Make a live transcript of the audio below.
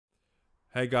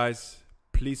Hey guys,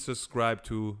 please subscribe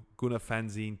to Gunnar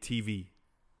Fanzine TV.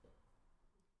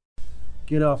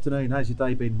 Good afternoon, how's your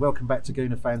day been? Welcome back to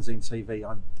Gunnar Fanzine TV.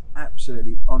 I'm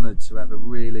absolutely honoured to have a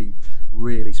really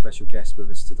special guest with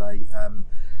us today.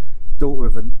 Daughter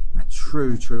of a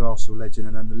true Arsenal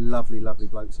legend and a lovely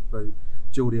bloke to boot,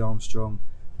 Geordie Armstrong.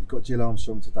 We've got Jill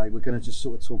Armstrong today. We're going to just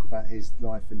sort of talk about his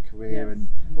life and career, and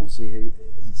obviously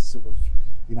he's sort of,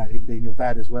 you know, him being your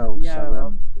dad as well. Yeah, so,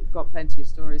 well, we've got plenty of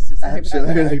stories to say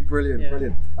absolutely, about that.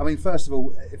 brilliant. I mean, first of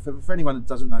all, for anyone that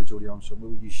doesn't know Geordie Armstrong,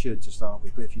 well, you should to start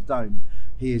with. But if you don't,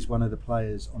 he is one of the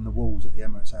players on the walls at the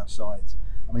Emirates outside.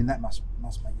 I mean, that must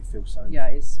make you feel so. Yeah,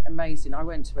 it's amazing. I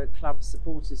went to a club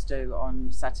supporters do on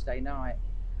Saturday night,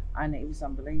 and it was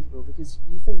unbelievable because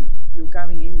you think you're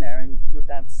going in there and your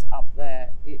dad's up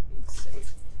there. It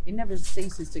never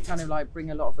ceases to kind of like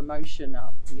bring a lot of emotion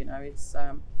up. You know, it's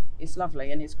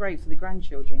lovely, and it's great for the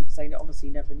grandchildren because they obviously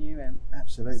never knew him.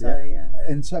 Absolutely. So, yeah.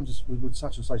 In terms of with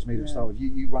Touch on social media to start with,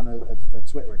 you run a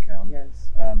Twitter account.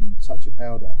 Yes. Touch of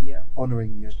Powder. Yeah.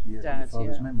 Honouring your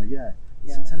father's memory. Yeah.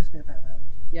 Yeah. So tell us a bit about that.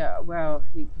 Yeah, well,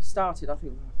 he started, I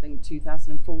think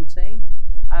 2014.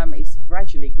 It's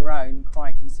gradually grown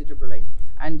quite considerably,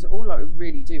 and all I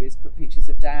really do is put pictures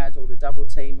of Dad or the double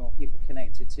team or people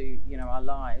connected to, you know, our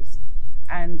lives,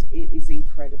 and it is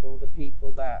incredible the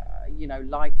people that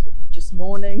like just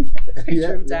morning a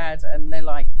picture of Dad, and they're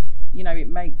like, you know, it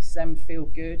makes them feel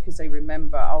good because they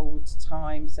remember old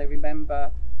times, they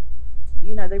remember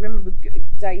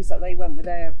days that they went with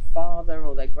their father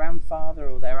or their grandfather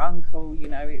or their uncle. You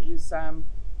know, it was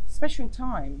special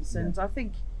times, and I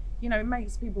think, you know, it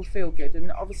makes people feel good.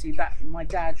 And obviously that my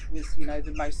dad was, you know,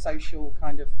 the most social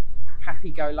kind of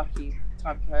happy-go-lucky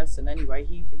type of person anyway.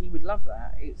 He would love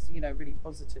that. It's, you know, really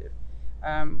positive.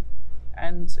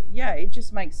 And yeah, it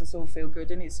just makes us all feel good,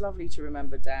 and it's lovely to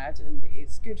remember Dad, and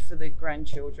it's good for the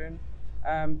grandchildren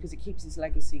because it keeps his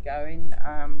legacy going,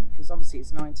 because obviously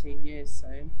it's 19 years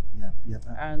soon. Yeah.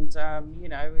 And you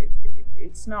know,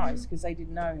 it's nice because they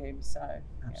didn't know him, so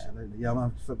absolutely. Yeah, I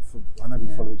know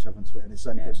we follow each other on Twitter, and it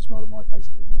certainly puts a smile on my face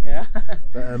every morning. Yeah.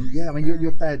 But I mean,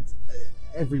 your dad,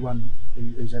 everyone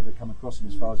who's ever come across him,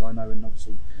 as far as I know, and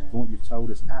obviously from what you've told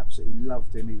us, absolutely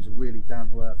loved him. He was a really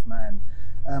down-to-earth man.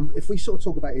 If we sort of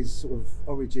talk about his sort of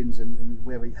origins and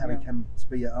how he came to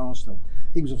be at Arsenal,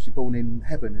 he was obviously born in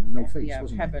Hebburn in the North East,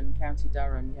 wasn't he? Hebburn, County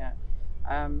Durham,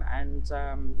 and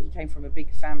he came from a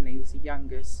big family. He was the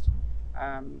youngest,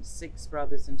 6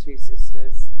 brothers and 2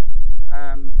 sisters,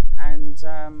 I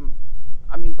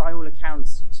mean, by all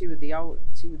accounts, two of the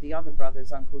other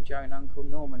brothers, Uncle Joe and Uncle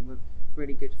Norman, were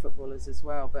really good footballers as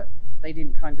well, but they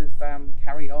didn't kind of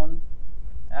carry on.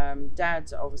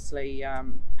 Dad obviously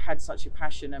had such a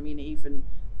passion. I mean, even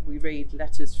we read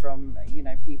letters from, you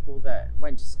know, people that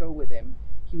went to school with him.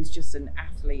 He was just an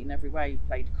athlete in every way. He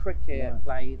played cricket,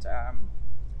 played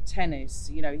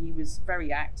tennis. You know, he was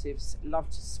very active,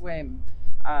 loved to swim.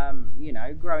 You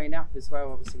know, growing up as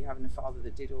well, obviously having a father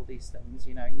that did all these things,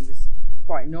 you know, he was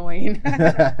quite annoying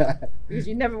because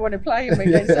you never want to play him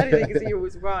against anything because he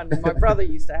always won. My brother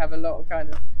used to have a lot of kind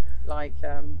of like,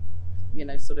 you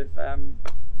know, sort of,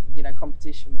 you know,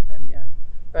 competition with him,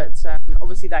 But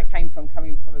obviously that came from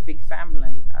coming from a big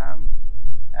family.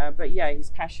 But yeah, his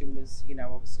passion was, you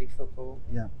know, obviously football.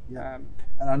 Yeah.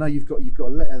 And I know you've got a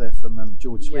letter there from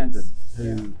George Swindon,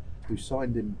 who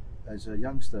signed him as a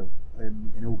youngster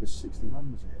in August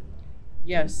 '61, was it?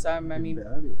 Yes. I mean, a bit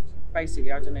earlier,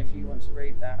 basically, I don't know if you want to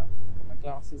read that. I've got my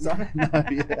glasses on. No.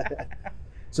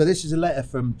 So this is a letter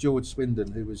from George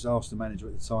Swindon, who was Arsenal manager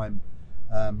at the time,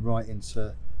 writing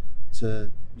to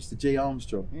Mr. G.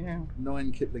 Armstrong,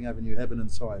 9 Kipling Avenue, Hebburn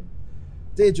and Tyne.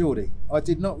 Dear Geordie, I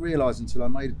did not realise until I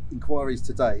made inquiries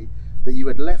today that you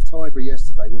had left Highbury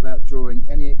yesterday without drawing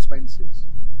any expenses.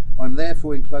 I am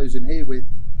therefore enclosing herewith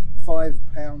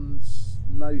 £5,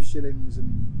 no shillings,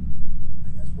 and I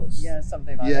think that's what's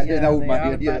something like that. In old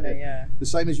money. The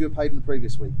same as you were paid in the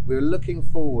previous week. We're looking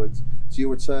forward to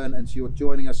your return and to your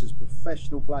joining us as a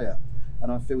professional player,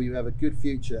 and I feel you have a good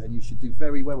future and you should do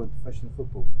very well in professional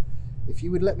football. If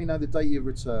you would let me know the date you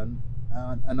return,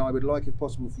 and I would like, if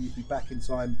possible, for you to be back in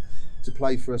time to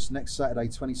play for us next Saturday,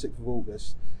 26th of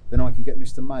August, then I can get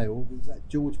Mr. Mail, was that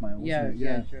George Mail, wasn't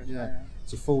it? George Mail.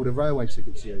 To forward a railway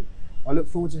ticket to you. I look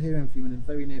forward to hearing from you in the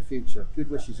very near future. Good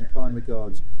wishes and kind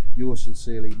regards, yours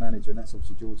sincerely, manager, and that's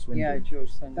obviously George Swindon. Yeah,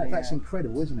 George Swindon. That's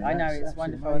incredible, isn't it? I know, it's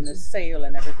wonderful, amazing. and the seal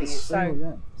and everything. The it's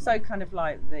seal, so kind of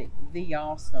like the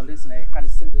Arsenal, isn't it? It kind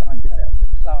of symbolises the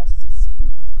class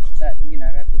system that, you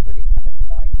know, everybody kind of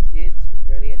like adhered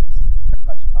to, really, and it's very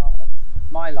much part of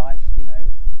my life, you know,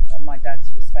 and my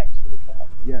dad's respect for the club.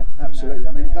 Yeah, absolutely. You know?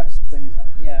 I mean, that's the thing, isn't it?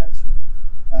 Yeah.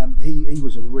 he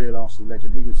was a real Arsenal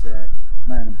legend. He was their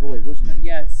man and boy, wasn't he?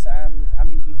 Yes, I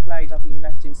mean, he played, I think he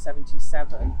left in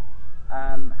 77,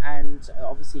 and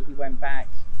obviously he went back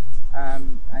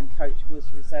and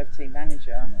was reserve team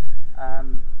manager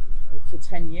for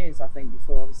 10 years, I think,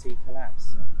 before obviously he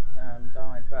collapsed and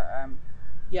died. But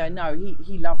yeah, no,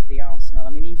 he loved the Arsenal. I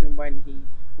mean, even when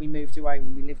we moved away,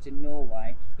 when we lived in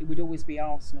Norway, it would always be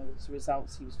Arsenal's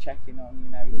results he was checking on.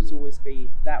 You know, it would always be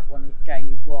that one game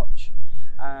he'd watch.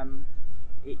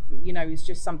 You know, it's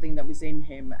just something that was in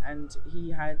him, and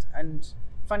he had. And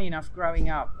funny enough, growing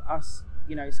up, us,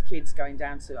 you know, as kids going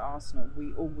down to Arsenal,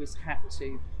 we always had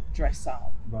to dress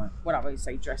up. Right. When I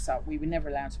say dress up, we were never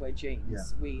allowed to wear jeans.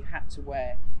 Yeah. We had to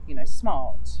wear, you know,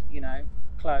 smart, you know,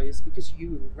 clothes, because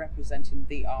you were representing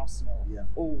the Arsenal. Yeah.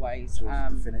 Always. So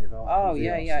it's definitive art Oh of the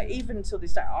yeah, Arsenal. yeah. Even until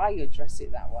this day, I address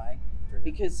it that way. Brilliant.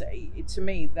 Because to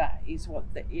me, that is what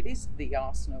it is. The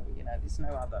Arsenal. You know, there's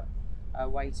no other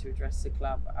way to address the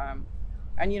club.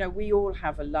 And you know, we all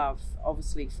have a love,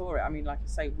 obviously, for it. I mean, like I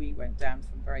say, we went down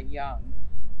from very young.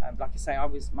 Like I say,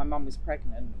 my mum was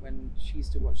pregnant when she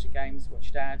used to watch the games,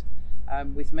 watch Dad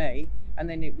with me, and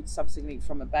then it would subsequently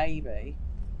from a baby,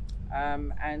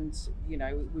 and you know,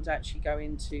 it would actually go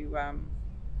into,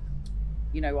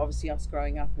 you know, obviously us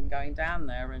growing up and going down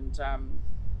there, and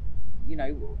you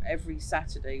know, every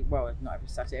Saturday, well, not every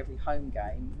Saturday, every home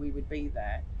game, we would be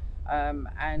there.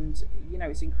 And you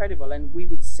know, it's incredible, and we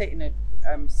would sit in a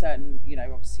certain, you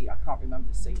know, obviously I can't remember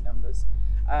the seat numbers,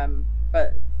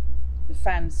 but the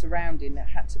fans surrounding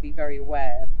had to be very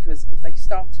aware, because if they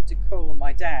started to call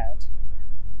my dad,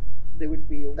 there would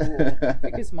be a war.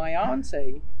 Because my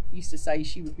auntie used to say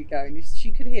she would be going, if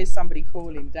she could hear somebody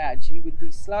calling Dad, she would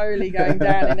be slowly going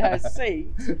down in her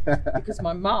seat, because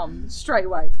my mum straight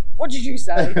away, what did you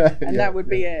say? And that would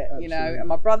be it, you know. Absolutely. And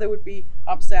my brother would be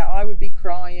upset, I would be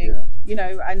crying, you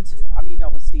know. And I mean,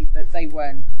 obviously that they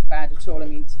weren't bad at all. I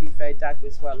mean, to be fair, Dad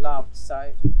was well loved,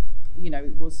 so you know,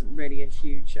 it wasn't really a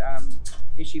huge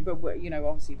issue, but you know,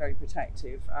 obviously very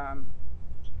protective.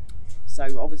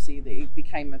 So obviously it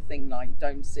became a thing, like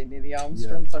don't sit near the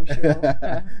Armstrongs, I'm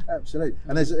sure. Absolutely.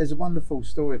 And there's a wonderful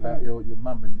story about your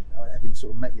mum and having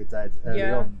sort of met your dad early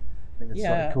on. I think they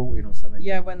started courting or something.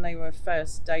 Yeah, when they were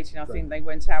first dating, I think they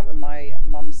went out with my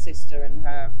mum's sister and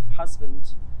her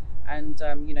husband, and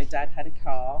you know, Dad had a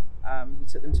car. He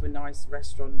took them to a nice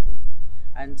restaurant,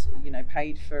 and you know,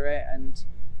 paid for it. And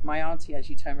my auntie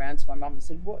actually turned around to my mum and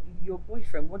said, "What, your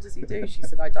boyfriend, what does he do?" She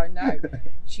said, "I don't know."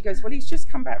 She goes, "Well, he's just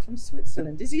come back from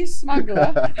Switzerland. Is he a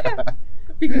smuggler?"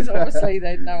 Because obviously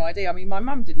they had no idea. I mean, my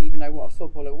mum didn't even know what a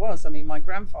footballer was. I mean, my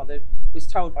grandfather was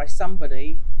told by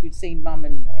somebody who'd seen mum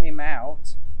and him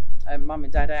out, mum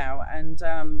and dad out, and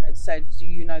had said, "Do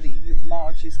you know that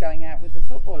Marge is going out with the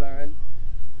footballer?" And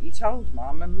he told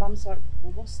mum, and mum's like,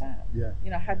 "Well, what's that?" Yeah. You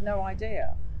know, had no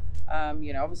idea.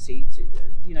 You know, obviously,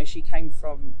 you know, she came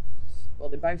from, well,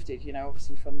 they both did, you know,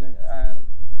 obviously from the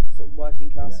sort of working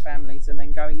class families, and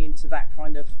then going into that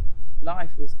kind of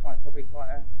life was probably quite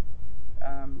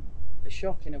a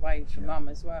shock in a way for mum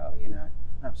as well, you know.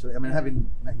 Absolutely. I mean, having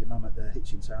met your mum at the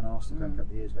Hitchintown Arsenal game a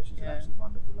couple of years ago, she's an absolutely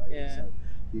wonderful lady. So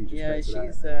huge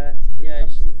respect to that.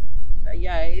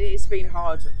 It's been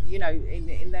hard, you know,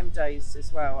 in them days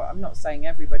as well. I'm not saying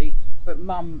everybody, but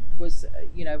mum was,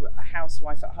 you know, a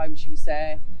housewife at home. She was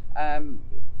there.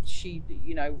 She,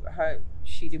 you know,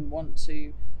 she didn't want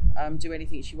to do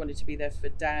anything. She wanted to be there for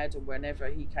Dad, or whenever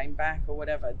he came back or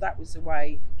whatever. That was the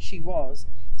way she was.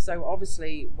 So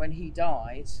obviously when he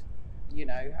died, you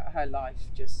know, her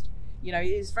life just, you know,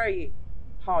 it's very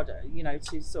hard, you know,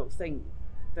 to sort of think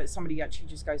that somebody actually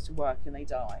just goes to work and they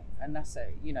die, and that's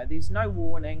it. You know, there's no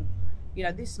warning. You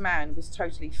know, this man was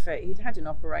totally fit. He'd had an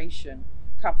operation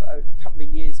a couple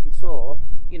of years before,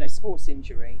 you know, sports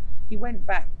injury. He went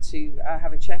back to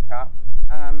have a checkup.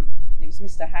 It was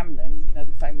Mr. Hamlin, you know,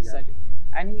 the famous surgeon,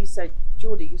 and he said,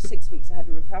 "Geordie, you're 6 weeks ahead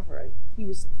of recovery." He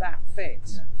was that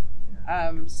fit.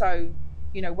 So,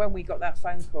 you know, when we got that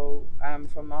phone call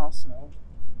from Arsenal,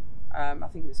 I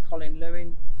think it was Colin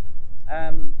Lewin,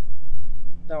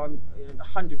 though I'm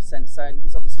 100% certain,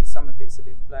 because obviously some of it's a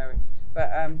bit blurry, but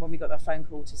when we got that phone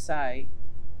call to say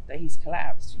that he's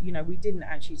collapsed, you know, we didn't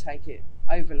actually take it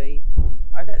overly,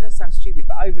 I know that sounds stupid,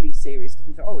 but overly serious, because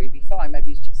we thought, oh, he'd be fine,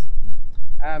 maybe he's just,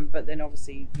 but then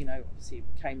obviously, you know,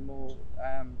 it became more,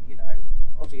 you know,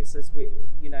 obvious as we,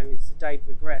 you know, as the day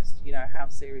progressed, you know, how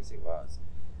serious it was.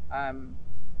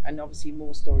 And obviously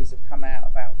more stories have come out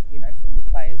about, you know, from the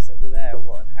players that were there,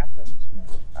 what had happened.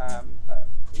 But,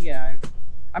 you know,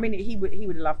 I mean, he would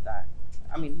have loved that.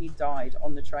 I mean, he died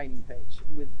on the training pitch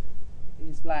with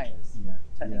his players,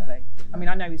 technically. I mean,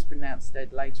 I know he's pronounced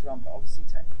dead later on, but obviously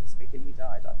technically speaking. horrific, and he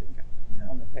died, I think, Yeah.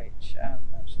 on the pitch.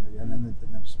 Absolutely, and then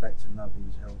the respect and love he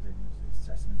was held in is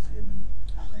testament to him and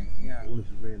Yeah. all of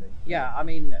us, really. Yeah, I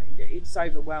mean, it's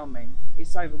overwhelming.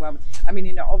 It's overwhelming. I mean,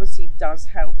 it obviously does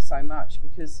help so much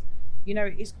because, you know,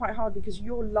 it's quite hard because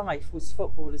your life was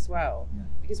football as well. Yeah.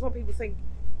 Because what people think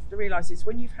to realise is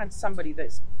when you've had somebody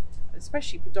that's,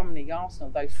 especially predominantly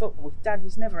Arsenal, though football, Dad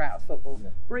was never out of football. Yeah.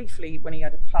 Briefly when he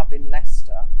had a pub in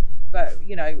Leicester, but,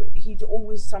 you know, he'd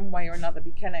always some way or another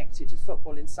be connected to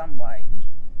football in some way.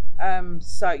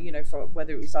 So, you know, for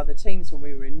whether it was other teams when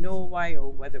we were in Norway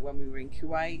or whether when we were in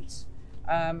Kuwait,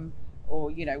 or,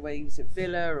 you know, where he was at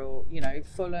Villa or, you know,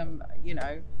 Fulham, you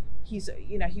know, he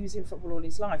was in football all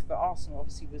his life, but Arsenal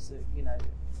obviously was, you know,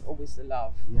 always the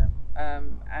love. Yeah.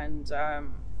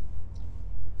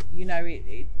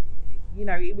 You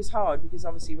know, it was hard because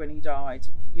obviously when he died,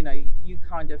 you know, you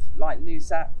kind of like lose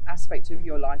that aspect of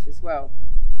your life as well,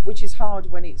 which is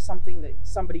hard when it's something that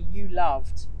somebody you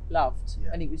loved,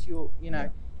 Yeah. and it was your, you know,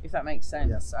 Yeah. if that makes sense.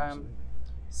 Yeah, absolutely.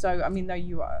 So I mean,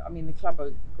 the club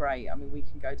are great. I mean, we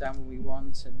can go down when we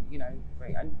want, and you know,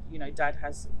 great. And you know, Dad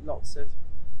has lots of,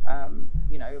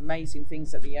 you know, amazing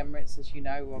things at the Emirates, as you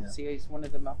know. Obviously, he's one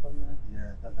of them up on the.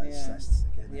 Yeah, that's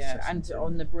again. Yeah, and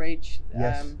on the bridge.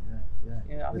 Yes.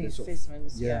 Yeah, I With think the it's sort of-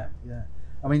 Fisman's. Yeah. Yeah.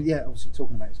 I mean, yeah. Obviously,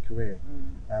 talking about his career,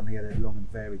 he had a long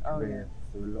and varied Oh, career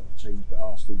through a lot of teams, but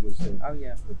Arsenal was the Oh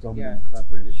yeah. dominant club,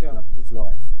 really, Sure. the club of his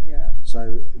life. Yeah.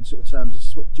 So, in sort of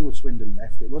terms of George Swindon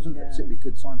left, it wasn't a particularly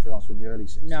good time for Arsenal in the early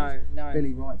 60s. No.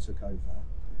 Billy Wright took over,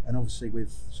 and obviously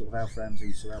with sort of Alf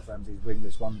Ramsey, Sir Alf Ramsey's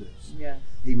wingless wonders, Yeah.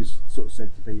 he was sort of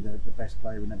said to be the best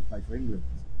player who never played for England.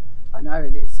 I know,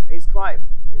 and it's quite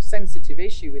a sensitive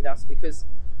issue with us because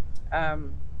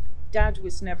Dad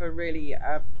was never really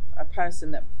a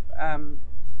person that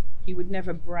he would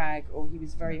never brag, or he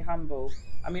was very humble.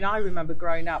 I mean, I remember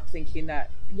growing up thinking that,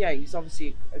 yeah, he's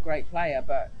obviously a great player,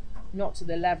 but not to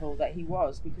the level that he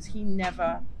was, because he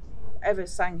never ever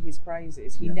sang his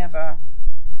praises. He never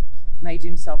made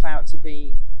himself out to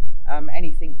be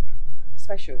anything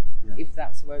special, if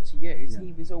that's the word to use.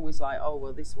 He was always like, oh,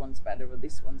 well, this one's better, or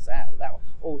this one's that,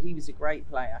 or he was a great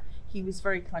player. He was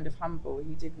very kind of humble.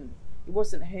 It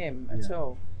wasn't him at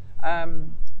all.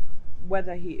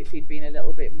 Whether if he'd been a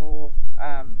little bit more,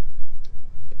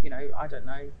 you know, I don't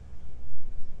know,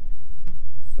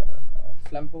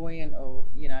 flamboyant, or,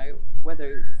 you know,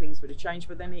 whether things would have changed,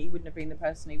 but then he wouldn't have been the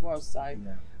person he was. So,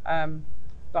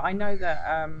 but I know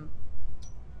that,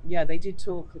 they did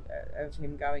talk of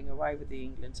him going away with the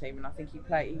England team, and I think he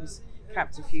was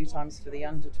capped a few times for the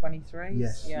under-23s.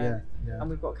 Yes, yeah. And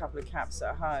we've got a couple of caps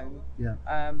at home. Yeah.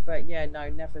 But yeah, no,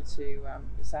 never to,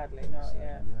 sadly not.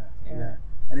 Yeah.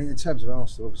 And in terms of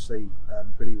Arsenal, obviously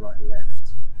Billy Wright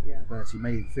left. Yeah. Bertie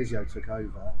Mee, the physio, took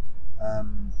over,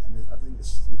 and I think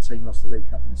the team lost the League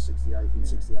Cup in '68, in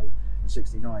 '68 and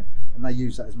 '69, and they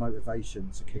used that as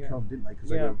motivation to kick on, didn't they? Because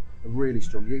they were a really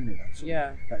strong unit.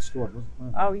 That squad, wasn't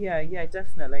it? Oh yeah,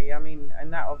 definitely. I mean,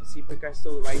 and that obviously progressed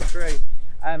all the way through.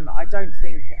 I don't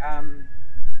think,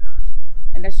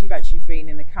 unless you've actually been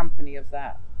in the company of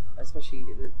that, especially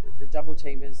the double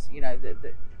teamers, you know,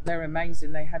 they're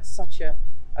amazing. They had such a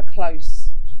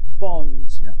close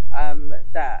bond.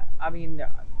 That, I mean,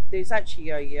 there's actually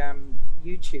a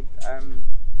YouTube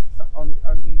on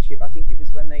YouTube. I think it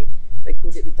was when they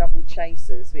called it the Double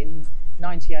Chasers in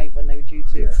 '98 when they were due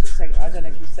to. I don't know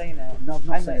if you've seen it. No, I've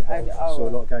not seen it. But I saw a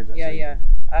lot of games.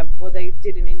 Well, they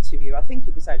did an interview. I think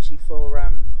it was actually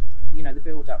for you know, the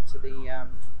build up to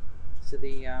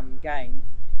the game,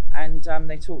 and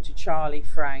they talked to Charlie,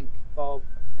 Frank, Bob,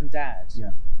 and Dad.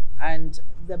 Yeah. And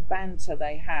the banter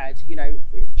they had, you know,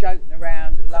 joking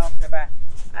around and laughing about,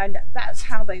 and that's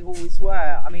how they always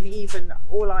were. I mean, even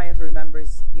all I ever remember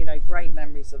is, you know, great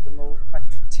memories of them all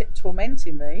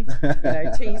tormenting me, you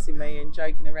know, teasing me and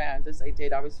joking around as they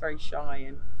did. I was very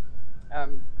shy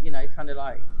and, you know, kind of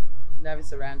like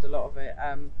nervous around a lot of it,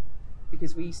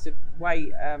 because we used to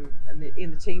wait in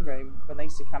the team room when they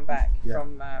used to come back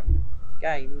from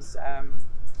games,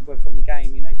 from the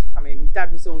game, you know, to come in.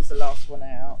 Dad was always the last one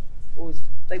out.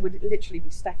 They would literally be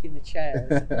stacking the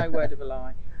chairs. No word of a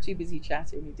lie. Too busy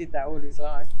chatting. He did that all his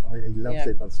life. Oh, he loved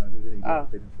it by the sound of it. He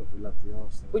loved being in football. He loved the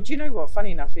Arsenal. Well, do you know what?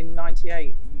 Funny enough, in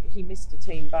 '98, he missed a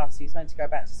team bus. He was meant to go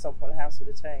back to Sopwell House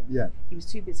with the team. Yeah. He was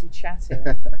too busy chatting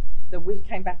that we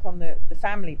came back on the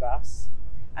family bus,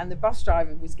 and the bus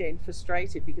driver was getting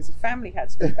frustrated because the family had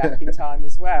to be back in time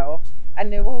as well.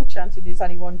 And they were all chanting, "There's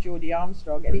only one Geordie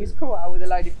Armstrong," and he was caught out with a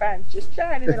load of fans just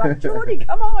shouting, and they're like, "Geordie,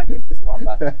 come on, you must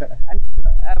womber." And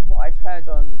from what I've heard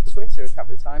on Twitter a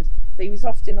couple of times, that he was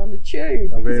often on the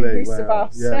tube because he missed the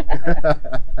bus. Yeah.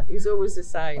 He was always the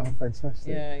same. Oh,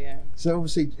 fantastic. Yeah, yeah. So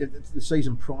obviously the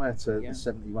season prior to the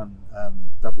 71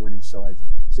 double winning side,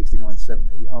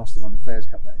 69-70, Arsenal won the Fairs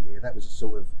Cup that year. That was a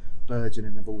sort of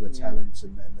burgeoning of all the talents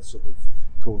and the sort of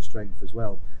core strength as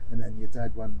well. And then your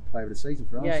dad won Player of the Season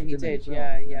for Arsenal. Yeah, he didn't did. As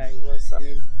well? Yeah, he was. I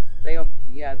mean, they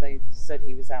said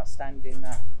he was outstanding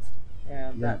that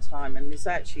time. And it's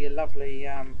actually a lovely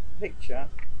picture,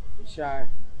 which I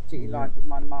particularly like, of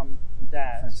my mum and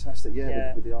dad. Fantastic.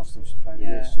 Yeah. With the Arsenal Player of the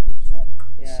Year.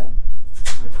 Yeah. So,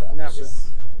 And that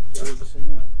was fantastic.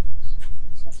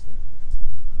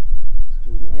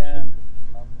 Geordie Yeah. Armstrong,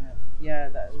 mum, yeah,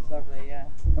 that was lovely. Yeah.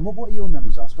 And what are your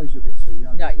memories? I suppose you're a bit too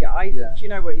young. No, do you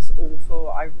know what? It's awful.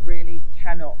 I really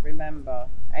cannot remember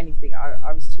anything.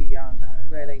 I was too young,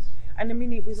 really. And I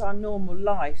mean, it was our normal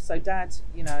life. So Dad,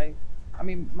 I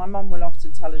mean, my mum will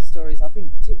often tell us stories, I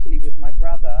think particularly with my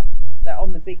brother, that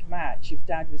on the big match, if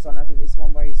Dad was on, I think there's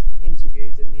one where he's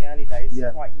interviewed in the early days,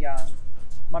 quite young,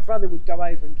 my brother would go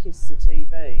over and kiss the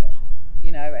TV,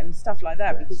 and stuff like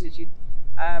that, because as you,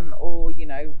 or,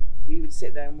 we would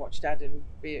sit there and watch Dad and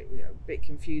be a bit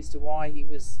confused to why he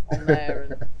was on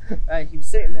there and he was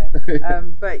sitting there.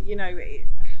 But,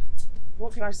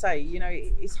 what can I say?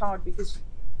 It's hard because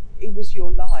it was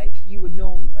your life. You were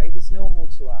it was normal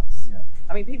to us. Yeah.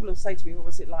 I mean, people will say to me, "What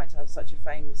was it like to have such a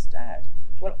famous dad?"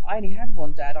 Well, I only had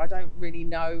one dad. I don't really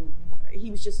know. He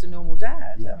was just a normal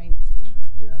dad. Yeah. I mean,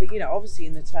 Yeah. but obviously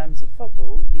in the terms of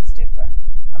football, it's different.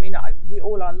 I mean,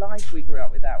 all our life we grew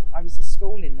up with that. I was at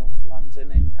school in North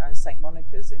London, in St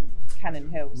Monica's in Cannon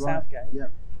Hill, Southgate. Yeah.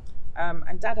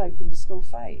 And Dad opened a school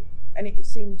fete, and it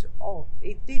seemed odd.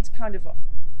 It did kind of,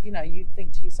 you'd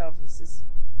think to yourself, this is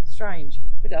strange.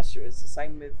 But Usher is the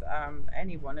same with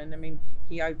anyone. And I mean,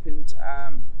 he opened,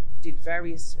 did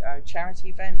various charity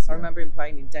events. I remember him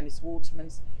playing in Dennis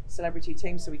Waterman's celebrity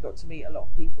team, so we got to meet a lot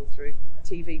of people through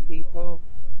TV people.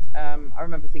 I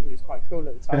remember thinking it was quite cool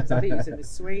at the time. So I think he was in the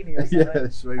Sweeney or something. Yeah,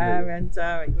 the Sweeney.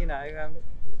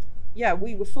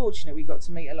 We were fortunate. We got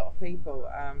to meet a lot of people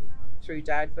through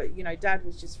Dad. But Dad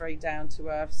was just very down to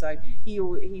earth. So he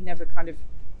never kind of,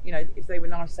 if they were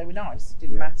nice, they were nice. It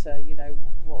didn't matter,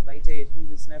 what they did. He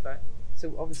was never.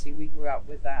 So obviously we grew up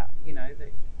with that. The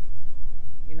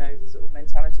sort of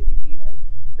mentality that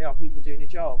there are people doing a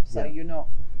job. So you're not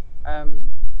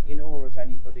in awe of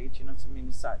anybody. Do you know what I mean?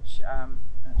 As such.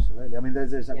 Absolutely. I mean,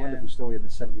 there's that wonderful story in the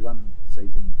 71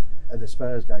 season at the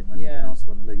Spurs game when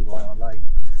Arsenal won the league at White Hart Lane.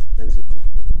 There was who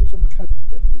was on the coach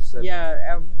again? It was,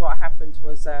 what happened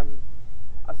was I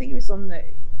think it was on the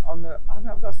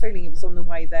I've got a feeling it was on the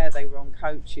way there. They were on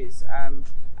coaches, and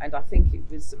I think it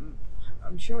was.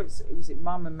 I'm sure it was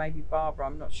Mum and maybe Barbara.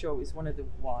 I'm not sure. It was one of the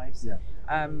wives. Yeah.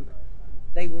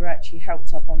 They were actually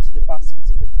helped up onto the bus because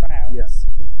of the crowds. Yeah.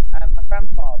 My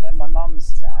grandfather, my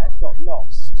mum's dad, got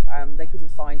lost. They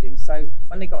couldn't find him. So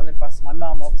when they got on the bus, my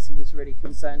mum obviously was really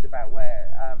concerned about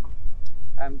where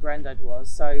Grandad was.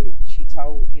 So she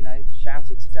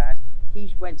shouted to Dad.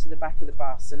 He went to the back of the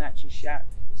bus and actually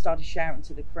started shouting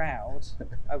to the crowd,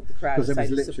 the crowd, say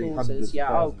the supporters.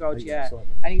 Yeah, oh God, yeah.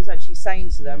 And he was actually saying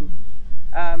to them,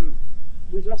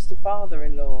 "We've lost a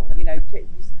father-in-law,"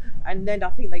 And then I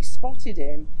think they spotted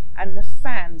him, and the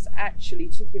fans actually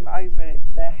took him over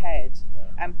their head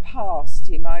and passed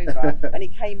him over, and he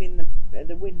came in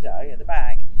the window at the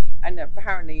back. And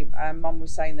apparently, Mum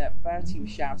was saying that Bertie was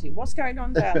shouting, "What's going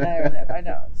on down there?" And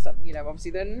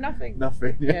obviously there's nothing.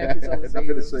 Nothing. Yeah, because obviously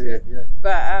nothing to see it. Yeah.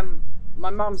 But my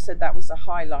mum said that was the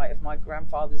highlight of my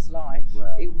grandfather's life.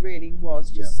 Wow. It really was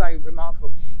just so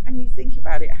remarkable. And you think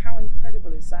about it, how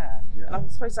incredible is that? Yeah. And I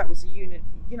suppose that was a unit,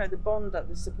 the bond that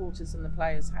the supporters and the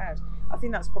players had. I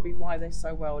think that's probably why they're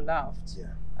so well loved.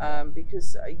 Yeah.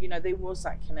 Because there was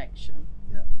that connection.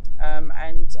 Yeah.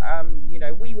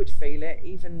 We would feel it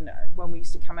even when we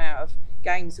used to come out of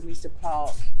games and we used to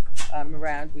park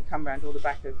around. We come around all the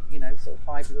back of sort of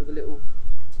Highbury, all the little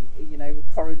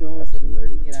corridors.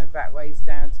 Absolutely. And back ways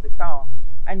down to the car,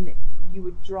 and you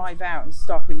would drive out and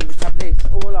stop, and you would have this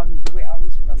all on the I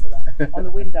always remember that on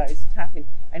the windows tapping,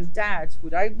 and Dad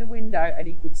would open the window and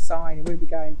he would sign, and we'd be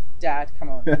going, "Dad, come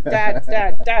on, Dad,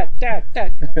 Dad, Dad, Dad,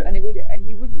 Dad," and he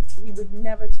would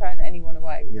never turn anyone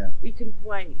away. Yeah. We could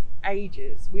wait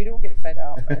ages. We'd all get fed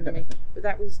up, but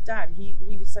that was Dad. He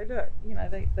would say, "Look,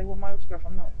 they want my autograph.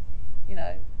 I'm not,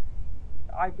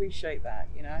 I appreciate that,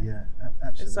 Yeah,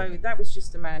 absolutely. And so that was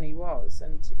just the man he was,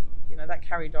 and that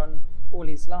carried on all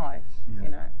his life. Yeah. You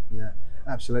know. Yeah,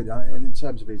 absolutely. And in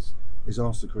terms of his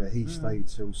Arsenal career, he stayed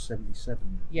till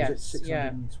 77. Yes, Was it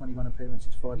 621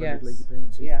 appearances, 500 Yes. league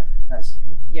appearances? Yeah. That's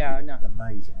I know.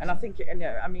 amazing. And I think,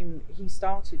 I mean, he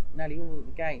started nearly all of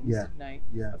the games, Yeah. didn't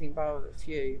he? Yeah. I think bar a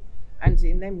few. And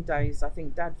in them days, I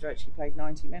think Dad virtually played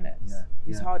 90 minutes. Yeah, It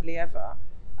was yeah. hardly ever.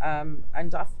 And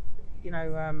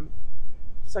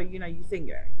so you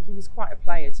think he was quite a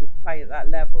player to play at that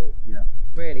level. Yeah.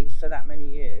 Really, for that many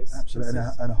years. Absolutely,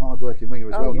 and a hard-working winger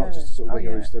as well, not just a sort of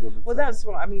winger who stood on the. Well, that's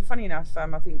what I mean. Funny enough,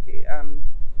 I think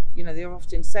they've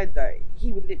often said that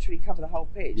he would literally cover the whole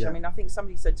pitch. Yeah. I mean, I think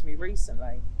somebody said to me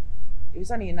recently, it was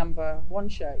only a number 1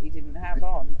 shirt he didn't have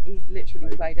on. He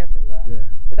literally played everywhere. Yeah.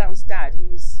 But that was Dad. He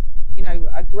was,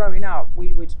 growing up,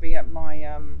 we would be at my,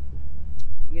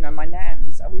 my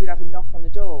nan's, and we would have a knock on the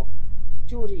door.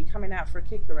 Geordie, coming out for a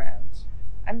kick around.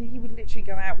 And he would literally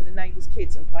go out with the neighbours'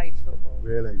 kids and play football.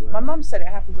 Really? Wow. My mum said it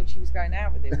happened when she was going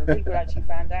out with him, when people actually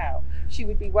found out. She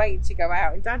would be waiting to go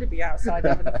out, and Dad would be outside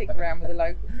having a kick around with the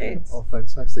local kids. Oh,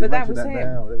 fantastic. But that Imagine was that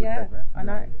him. now. That would Yeah, never happen. I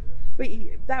know. But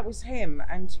that was him,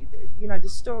 and the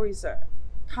stories that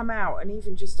come out, and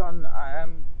even just on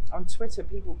Twitter,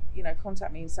 people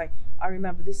contact me and say, "I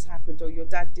remember this happened," or "Your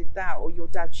dad did that," or "Your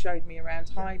dad showed me around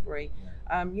Highbury."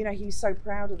 Yeah. He was so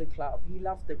proud of the club. He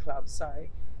loved the club, so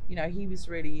he was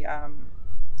really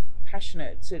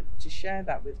passionate to share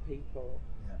that with people.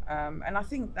 Yeah. And I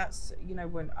think that's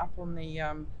when up on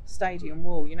the stadium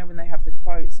wall, when they have the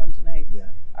quotes underneath.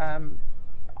 Yeah.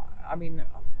 I mean,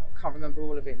 I can't remember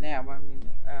all of it now. I mean,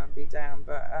 be down,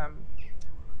 but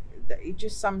it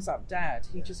just sums up Dad.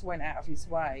 He just went out of his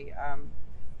way,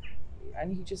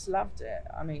 and he just loved it.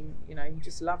 I mean, he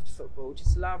just loved football,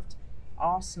 just loved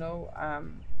Arsenal.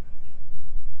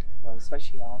 Well,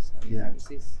 especially Arsenal. It was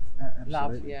his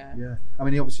love. Absolutely. Yeah. I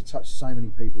mean, he obviously touched so many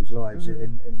people's lives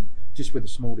in just with the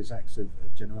smallest acts of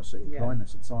generosity and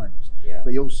kindness at times. Yeah.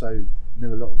 But he also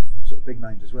knew a lot of sort of big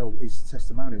names as well. His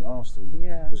testimonial at Arsenal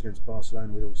was against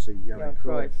Barcelona with obviously Johan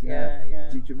Cruyff. Yeah.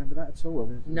 Do you remember that at all? I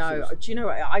mean, No. Do you know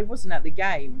what? I wasn't at the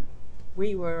game.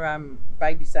 We were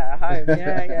babysat at home.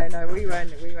 No, we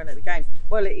weren't at the game.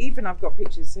 Well, even I've got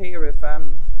pictures here of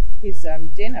his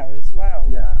dinner as well.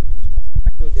 Yeah.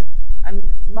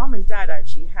 And Mum and Dad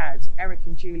actually had Eric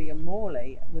and Julia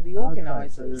Morley were the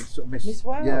organisers. So sort of Miss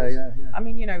World. Yeah. I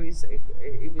mean, it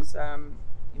was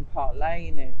in Park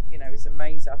Lane. It was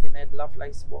amazing. I think they had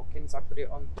Lovelace Watkins. I put it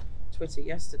on Twitter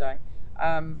yesterday.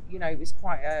 It was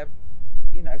quite a,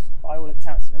 by all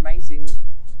accounts, an amazing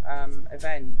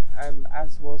event.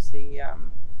 As was the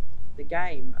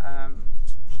game.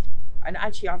 And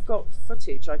actually, I've got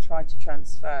footage I tried to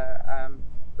transfer.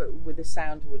 But with the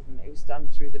sound wouldn't. It was done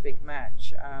through the big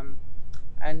match,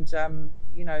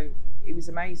 it was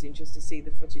amazing just to see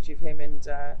the footage of him and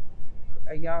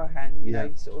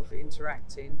Johan, sort of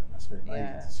interacting. That's been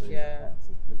amazing to see.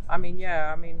 I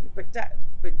mean, but Dad,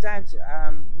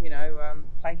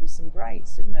 played with some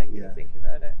greats, didn't he? When you think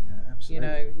about it. Yeah,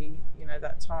 absolutely.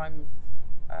 That time.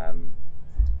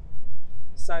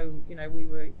 So we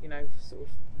were, sort of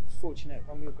fortunate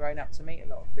when we were growing up to meet a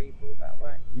lot of people that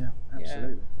way. Yeah,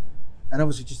 absolutely. And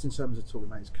obviously, just in terms of talking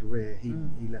about his career, he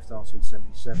left Arsenal in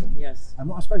 '77. Yes.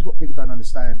 And I suppose what people don't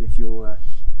understand, if you're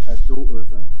a daughter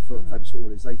of a famous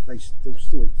footballer, is they still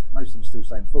most of them still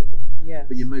stay in football. Yeah.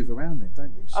 But you move around then,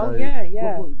 don't you? So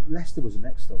Leicester was the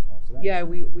next stop after that. Yeah,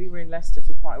 we were in Leicester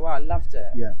for quite a while. I loved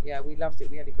it. Yeah, we loved it.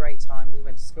 We had a great time. We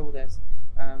went to school there,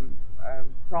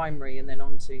 primary, and then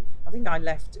on to. I think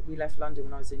we left London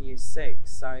when I was in year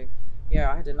 6. So I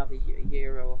had another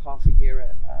year or half a year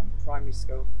at primary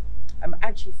school.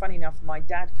 Actually, funny enough, my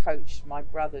dad coached my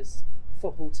brother's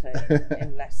football team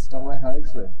in Leicester. Oh, wow,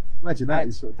 excellent. Imagine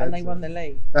that. And they won the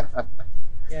league.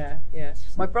 Yeah.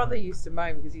 My brother used to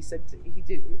moan because he said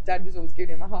Dad was always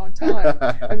giving him a hard time,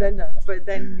 and then that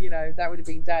would have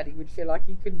been Dad. He would feel like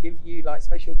he couldn't give you like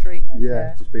special treatment.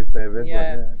 Yeah, just being fair with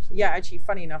everyone. Yeah. Actually,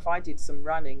 funny enough, I did some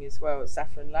running as well at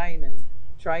Saffron Lane and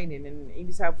training, and he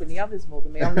was helping the others more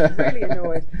than me. I was really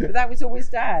annoyed, but that was always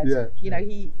Dad.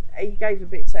 He gave a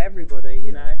bit to everybody.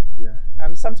 You know. Yeah.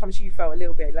 Sometimes you felt a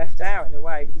little bit left out in a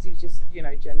way because he was just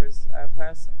generous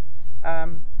person.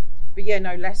 But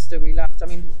Leicester we loved. I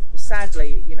mean,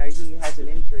 sadly, he had an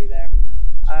injury there,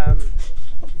 and,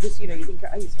 because you think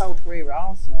his whole career at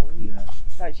Arsenal, he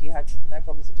actually had no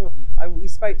problems at all. We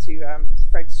spoke to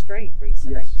Fred Street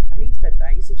recently, and he said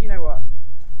that. He said, "You know what?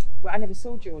 Well, I never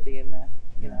saw Geordie in there.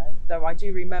 Though I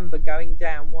do remember going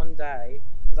down one day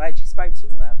because I actually spoke to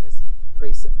him about this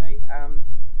recently."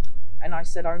 And I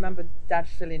said, I remember Dad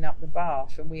filling up the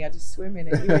bath and we had to swim in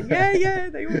it. He went, yeah,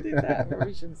 they all did that. Well,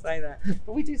 we shouldn't say that.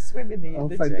 But we did swim in the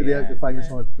the famous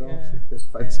hyper bath. yeah.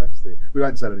 Fantastic. We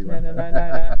won't tell anyone.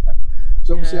 No.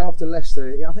 So obviously after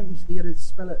Leicester, I think he had a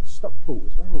spell at Stockport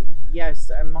as well. Yes,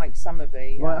 and Mike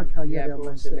Summerby. Right, okay, yeah,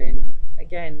 brought him in.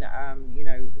 Again, you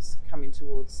know, it was coming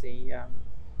towards the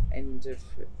end of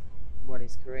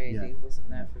his career. Yeah. He wasn't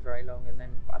there for very long, and then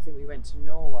I think we went to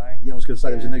Norway. Yeah, I was going to say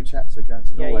there was a new chapter going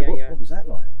to Norway. What was that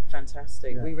like?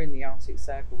 Fantastic. Yeah. We were in the Arctic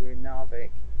Circle. We were in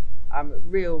Narvik.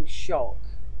 Real shock,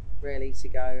 really, to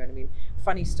go. And I mean,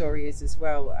 funny story is as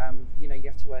well. You know, you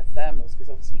have to wear thermals because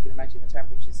obviously you can imagine the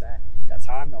temperatures there. That's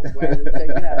how I'm not wearing them.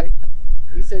 You know.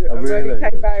 You said when we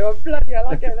came back, oh bloody hell,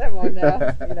 I get them on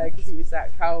now. You know, because it was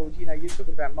that cold. You know, you're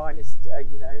talking about minus,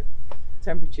 you know,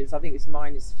 temperatures. I think it was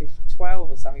minus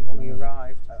 12 or something when we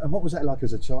arrived. And what was that like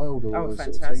as a child? Or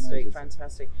fantastic,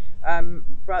 fantastic.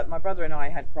 My brother and I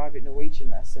had private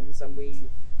Norwegian lessons, and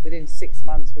within 6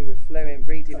 months we were fluent,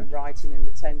 reading and writing, and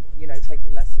you know,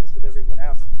 taking lessons with everyone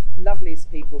else.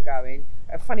 Loveliest people going.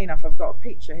 Funny enough, I've got a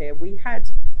picture here. We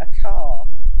had a car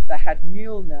that had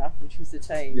Mjolnir, which was the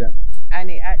team. Yeah. And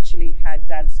it actually had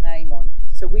Dad's name on.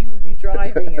 So we would be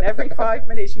driving, and every 5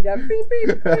 minutes you'd have beep,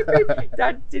 beep, beep, beep.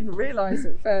 Dad didn't realise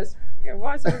at first, you know,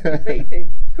 why is everybody beeping?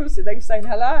 Of course, they were saying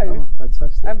hello. Oh,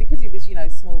 fantastic. And because it was, you know,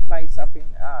 small place up in,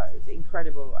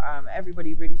 incredible,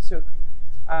 everybody really took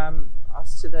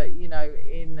us to the, you know,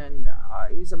 in, and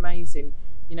it was amazing.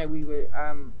 You know, we were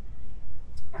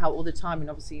out all the time, and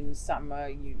obviously in the summer,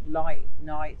 you light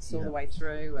nights all the way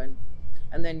through,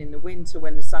 and then in the winter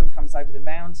when the sun comes over the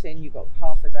mountain, you got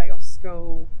half a day off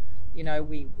school. You know,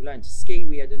 we learned to ski.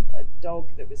 We had a dog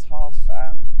that was half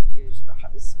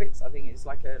Spitz, I think it was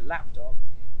like a lap dog,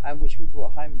 which we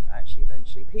brought home actually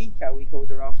eventually. Pika, we called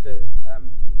her after,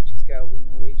 which is girl in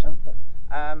Norwegian. Okay.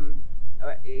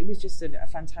 It was just a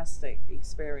fantastic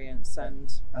experience,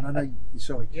 and I know.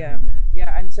 Sorry. And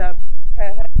Per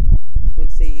Hedman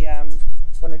was the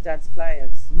one of Dad's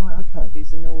players. Right. Okay.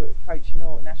 Who's the coach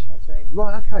of national team.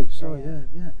 Right. Okay. Sorry.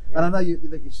 Yeah. And I know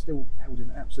that you're still held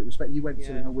in absolute respect. You went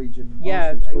to the Norwegian.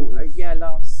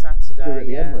 Last Saturday. At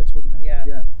the Emirates, wasn't it? Yeah.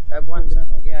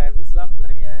 Yeah, it was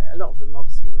lovely. Yeah, a lot of them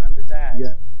obviously remember Dad.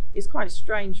 Yeah. It's quite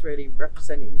strange, really,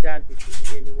 representing Dad,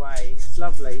 because in a way it's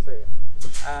lovely, but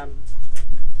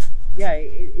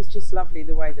it's just lovely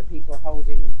the way that people hold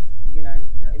him, you know,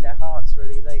 in their hearts.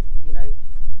 Really, they, you know,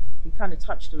 he kind of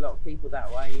touched a lot of people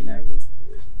that way. You know,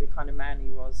 the kind of man he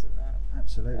was, and that.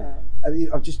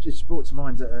 Absolutely. I've just brought to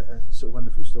mind a sort of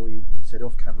wonderful story you said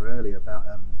off camera earlier about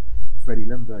Freddie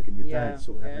Lundberg and your dad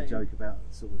sort of having a joke about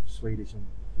sort of Swedish and.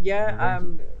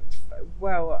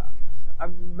 Well, I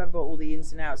remember all the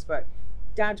ins and outs, but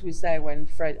Dad was there when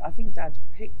I think Dad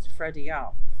picked Freddie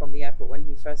up from the airport when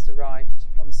he first arrived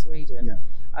from Sweden.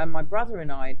 Yeah. My brother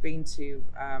and I had been to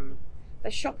the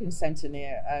shopping centre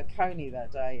near Coney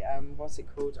that day. What's it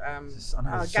called?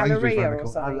 Galleria or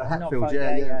something. Hatfield,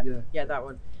 yeah, that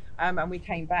one. And we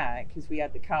came back because we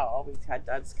had the car. We had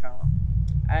Dad's car,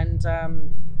 and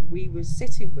we were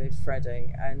sitting with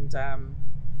Freddie, and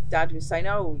Dad was saying,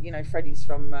 "Oh, you know, Freddie's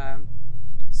from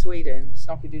Sweden,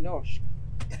 Snackar du norsk?"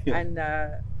 And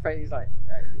Freddie's like,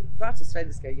 "Prata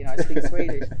svenska, you know, I speak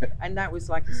Swedish." And that was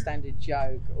like a standard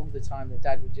joke all the time that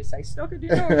Dad would just say, "Snackar du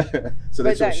norsk?" So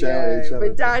they sort of shouted each other.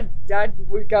 But Dad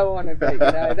would go on a bit, you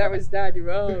know. That was Dad.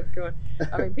 Oh God!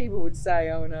 I mean, people would say,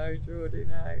 "Oh no, Jordan,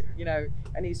 no," you know.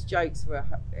 And his jokes were.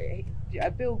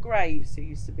 Bill Graves, who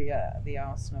used to be at the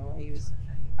Arsenal, he was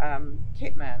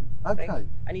kit man. I think.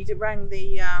 And he rang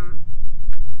the. I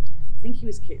think he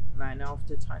was kit man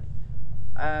after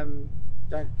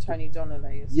Tony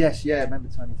Donnelly. Yes, I remember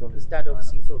Tony Donnelly. His dad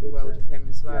obviously thought the world of him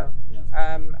as well.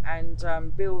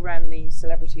 And Bill ran the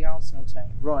celebrity Arsenal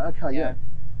team. Right, okay, yeah.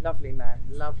 Lovely man,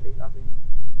 lovely man.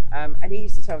 And he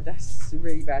used to tell Dad some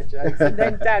really bad jokes, and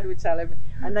then Dad would tell him,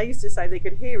 and they used to say they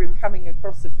could hear him coming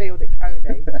across the field at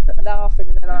Coney, laughing,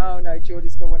 and they're like, "Oh no,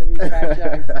 Geordie's got one of his bad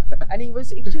jokes." And he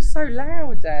was just so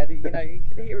loud, Dad. You know, you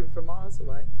could hear him from miles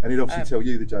away. And he'd obviously tell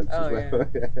you the jokes as well.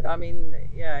 Yeah. I mean,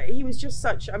 he was just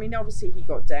such. I mean, obviously he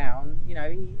got down. You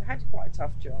know, he had quite a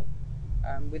tough job,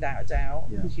 without a doubt,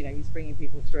 because you know he's bringing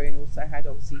people through, and also had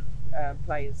obviously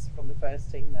players from the first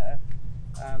team that,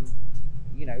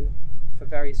 you know, for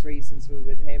various reasons were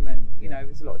with him, and you know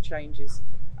there's a lot of changes,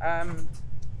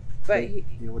 but he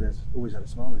always had a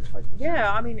smile on his face.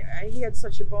 Yeah, I mean he had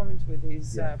such a bond with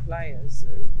his players,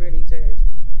 really did.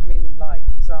 I mean, like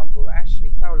for example,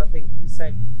 Ashley Cole, I think he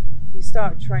said he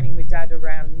started training with Dad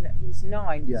around he was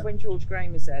 9, because when George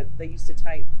Graham was there, they used to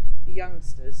take the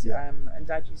youngsters, and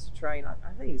Dad used to train. I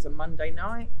think it was a Monday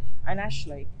night, and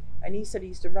Ashley and he said he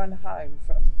used to run home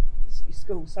from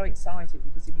school so excited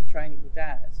because he'd be training with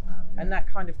Dad, and that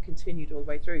kind of continued all the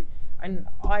way through. And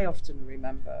I often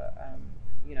remember,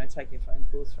 you know, taking phone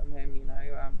calls from him, you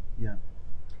know,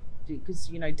 because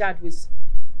you know, Dad was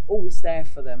always there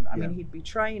for them. I mean, he'd be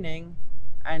training,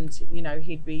 and you know,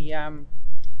 he'd be,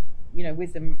 you know,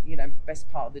 with them, you know, best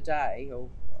part of the day,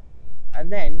 and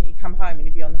then he'd come home and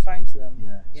he'd be on the phone to them.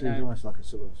 Yeah, you so know? he was almost like a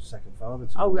sort of second father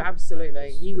to Oh, them.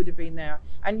 absolutely. He would have been there,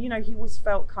 and you know, he was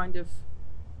felt kind of,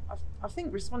 I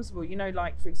think, responsible. You know,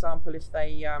 like for example, if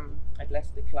they had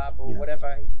left the club or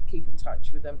whatever, keep in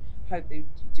touch with them, hope they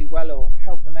do well, or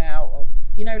help them out, or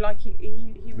you know, like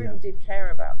he really did care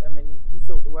about them, and he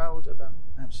thought the world of them.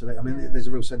 Absolutely. I mean, there's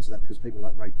a real sense of that because people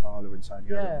like Ray Parlour and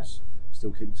Tony Adams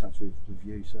still keep in touch with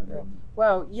you, certainly.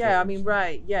 Well, I mean,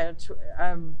 Ray,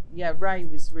 Ray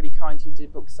was really kind. He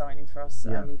did book signing for us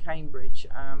in Cambridge.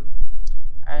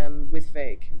 With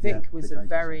Vic. Vic was a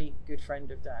very good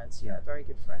friend of Dad's. Very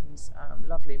good friends.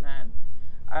 Lovely man.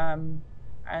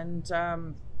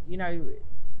 You know,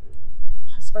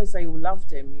 I suppose they all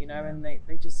loved him. You know, and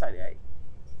they just said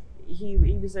he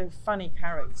was a funny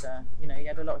character. You know, he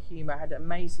had a lot of humour, had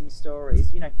amazing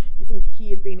stories. You know, you think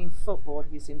he had been in football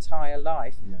his entire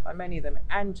life, like many of them,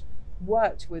 and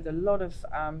worked with a lot of,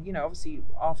 you know, obviously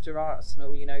after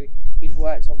Arsenal, you know, he'd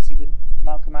worked obviously with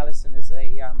Malcolm Allison as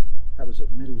a that was at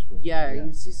Middlesbrough. Yeah, he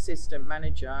was assistant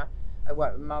manager. I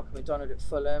worked with Malcolm McDonald at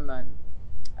Fulham, and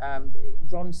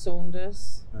Ron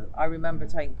Saunders. I remember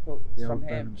taking calls from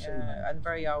him, and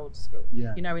very old school.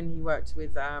 Yeah. You know, and he worked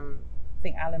with I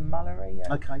think Alan Mullery at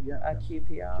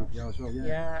QPR. QPR as well,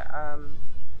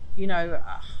 you know,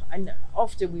 and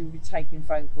often we would be taking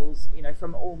phone calls, you know,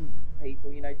 from all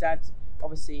people. You know, Dad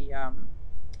obviously,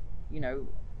 you know,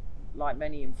 like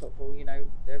many in football, you know,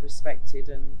 they're respected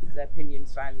and their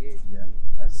opinions valued.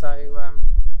 So,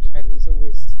 you know, it was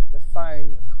always the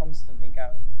phone constantly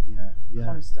going.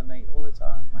 Constantly, all the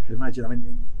time. I can imagine. I mean,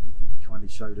 you kindly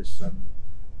showed us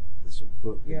the sort of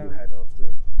book that you had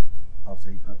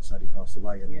after he sadly passed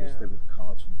away, and there were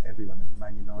cards from everyone,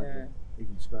 Man United,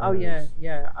 even Spurs. Oh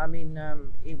yeah. I mean,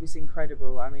 it was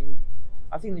incredible. I mean,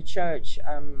 I think the church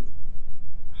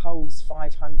holds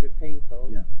 500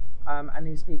 people. And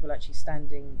there was people actually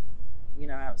standing, you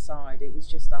know, outside. It was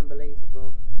just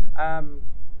unbelievable. I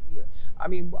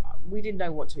mean, we didn't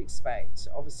know what to expect.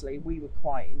 Obviously, we were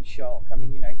quite in shock. I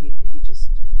mean, you know, he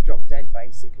just dropped dead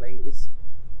basically. It was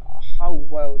a whole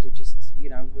world had just, you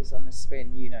know, was on a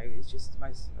spin. You know, it was just the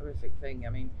most horrific thing. I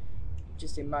mean,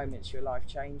 just in moments your life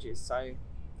changes. So,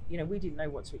 you know, we didn't know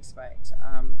what to expect.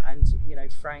 And you know,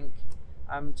 Frank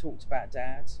talked about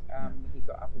Dad. He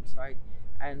got up and spoke,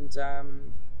 and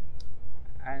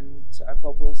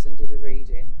Bob Wilson did a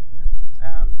reading,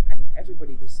 and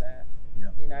everybody was there.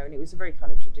 You know, and it was a very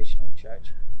kind of traditional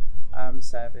church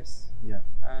service.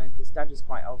 Because Dad was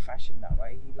quite old-fashioned that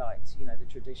way. He liked, you know, the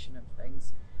tradition of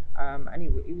things, and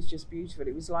it was just beautiful.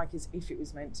 It was like as if it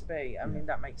was meant to be. I mean,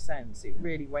 that makes sense. It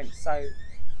really went so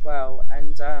well,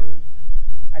 and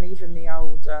even the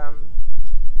old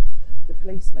the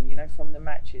policemen, you know, from the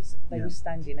matches, they were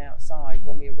standing outside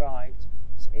when we arrived,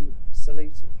 in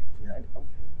saluting. And,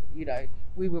 you know,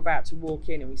 we were about to walk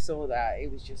in and we saw that.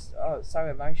 It was just so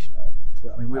emotional.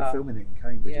 Well, I mean, we were filming it in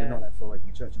Cambridge. We're not that far away from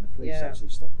the church, and the police actually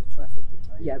stopped the traffic, didn't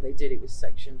they? Yeah, they did. It was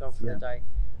sectioned off for the day.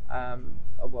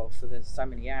 Well, for so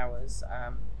many hours.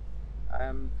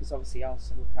 Because obviously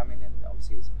Arsenal were coming, and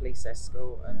obviously it was a police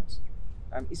escort,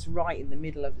 and it's right in the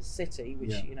middle of the city,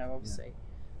 which you know, obviously.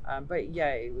 But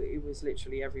it was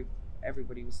literally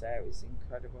everybody was there. It was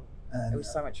incredible. There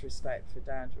was so much respect for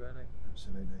Dad, really.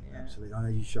 Absolutely. I know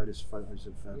you showed us photos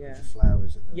of the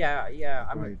flowers at the grave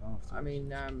afterwards. I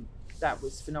mean, that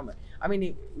was phenomenal. I mean,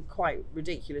 it quite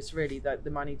ridiculous, really, that the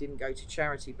money didn't go to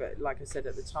charity. But like I said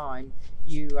at the time,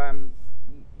 you know,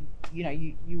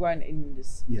 you weren't in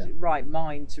this right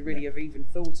mind to really have even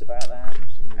thought about that.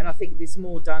 Absolutely. And I think there's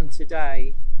more done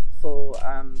today for.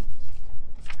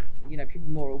 You know, people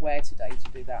more aware today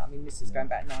to do that. I mean, this is going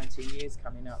back 19 years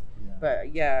coming up. But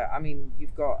I mean,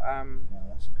 you've got.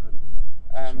 That's incredible.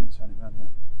 Turn it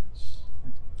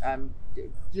around,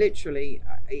 literally,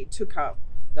 it took up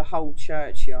the whole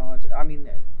churchyard. I mean,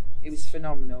 it was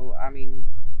phenomenal. I mean,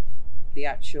 the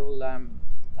actual.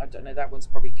 I don't know. That one's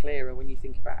probably clearer when you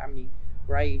think about how many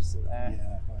graves are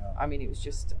there. I mean, it was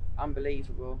just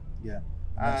unbelievable.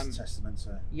 That's a testament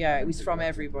to. It was from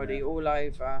everybody all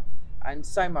over. And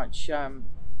so much, it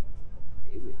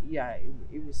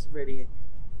was really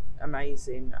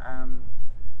amazing.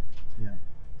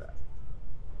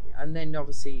 And then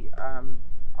obviously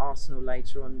Arsenal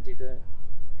later on did a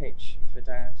pitch for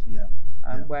Dad,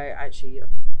 where actually I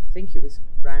think it was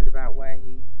round about where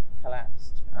he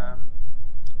collapsed.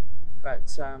 But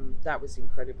that was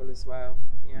incredible as well.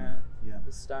 Yeah, Yeah.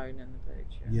 the stone and the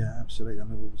pitch. Yeah, absolutely. I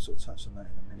mean, we'll sort of touch on that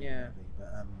in a minute, Yeah. maybe.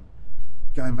 But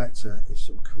going back to his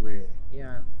sort of career,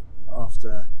 Yeah.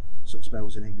 after sort of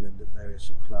spells in England at various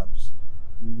sort of clubs,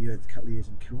 you had a couple of years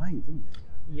in Kuwait, didn't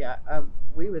you? Yeah,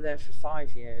 we were there for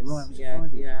 5 years. Right, was it yeah,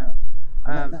 5 years? yeah.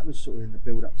 Wow. And that was sort of in the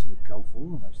build up to the Gulf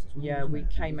War almost as well. Yeah, wasn't we it?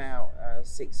 came out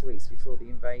 6 weeks before the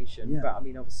invasion, Yeah. but I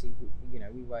mean, obviously,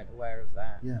 we weren't aware of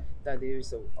that. Yeah. Though there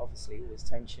is obviously always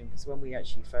tension, because when we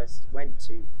actually first went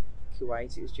to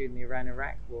Kuwait, it was during the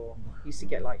Iran-Iraq War. You used to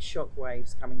get like shock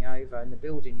waves coming over, and the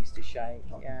building used to shake.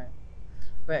 Yeah,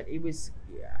 but it was,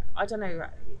 I don't know,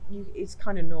 it's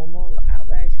kind of normal out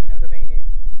there, if you know what I mean.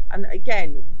 And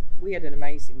again, we had an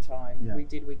amazing time. Yeah.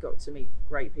 We got to meet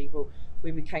great people.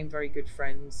 We became very good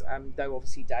friends, though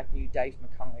obviously Dad knew Dave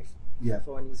McKive Yeah.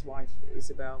 before, and his wife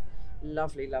Isabel.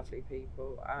 Lovely, lovely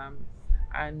people.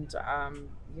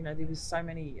 There was so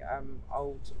many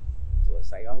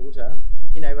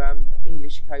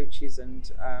English coaches,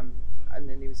 and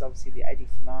then there was obviously the Eddie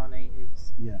Famani, who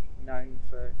was Yeah. known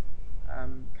for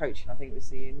coaching. I think it was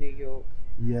the New York.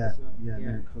 Yeah. Cosmos, Yeah.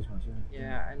 yeah. No, Cosmos. Yeah.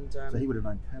 Yeah, and So he would have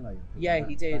known Pele. and people yeah, like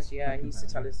he that did. back- Yeah, back he in used to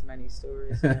that, tell yeah. us many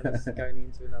stories. That's going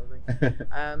into another thing.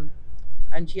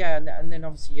 And then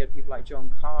obviously you had people like John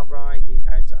Cartwright. You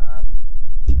had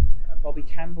Bobby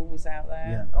Campbell was out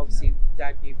there. Yeah, Obviously,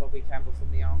 Dad knew Bobby Campbell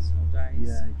from the Arsenal days.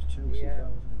 Yeah, he was Chelsea Yeah. as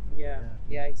well, wasn't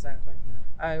he? Yeah, exactly.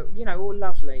 Yeah. All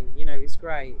lovely. It was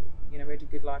great. We had a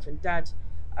good life. And Dad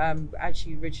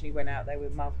actually originally went out there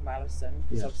with Malcolm Allison,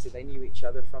 because Yeah. obviously they knew each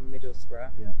other from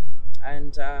Middlesbrough. Yeah.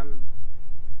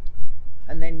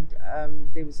 And then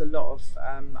there was a lot of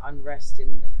unrest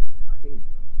I think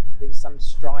there was some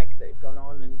strike that had gone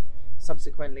on, and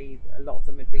subsequently a lot of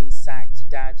them had been sacked.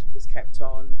 Dad was kept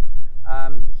on.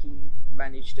 He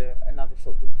managed another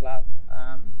football club,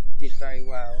 did very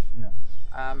well. Yeah.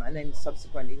 And then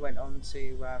subsequently went on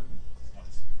to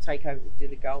take over, do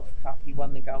the Gulf Cup. He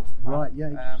won the Gulf Cup. Right. Yeah.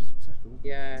 He was successful. Wasn't he?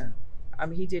 Yeah.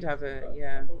 He did have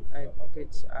a good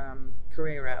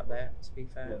career out there, to be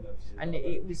fair, and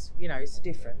it was it's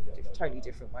a totally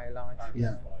different way of life.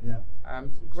 Yeah. Yeah.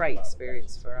 Great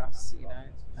experience for us,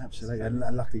 Absolutely. And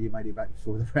luckily you made it back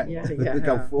before the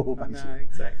Gulf War, I basically. know,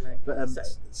 exactly. But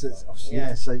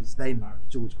yeah. So it's then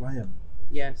George Graham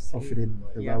Yes, offered him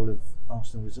the yeah. role of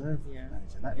Arsenal reserve Yeah.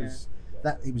 manager.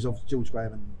 He was of George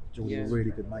Graham, and George Yeah. were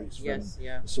really good mates from Yes,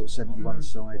 yeah. the sort of 71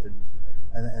 side,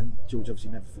 and George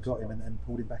obviously never forgot him and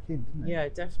pulled him back in, didn't he? Yeah,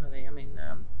 definitely. I mean,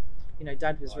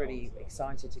 Dad was really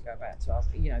excited to go back to us.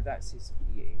 That's it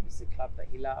was the club that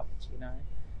he loved.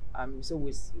 It was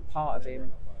always part of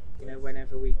him.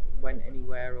 Whenever we went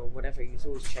anywhere or whatever, he was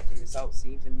always checking results.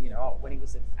 Even when he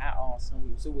was at Arsenal,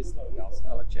 he was always at the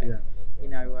Arsenalology. Yeah.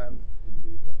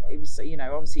 It was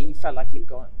obviously he felt like he'd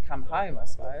come home, I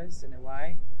suppose, in a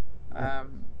way. Yeah.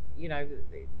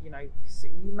 'Cause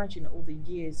you imagine all the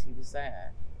years he was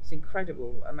there. It's an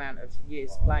incredible amount of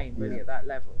years playing really Yeah. at that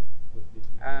level.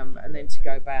 And then to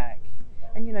go back,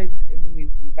 and we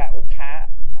were back with Pat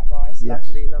Rice, Yes.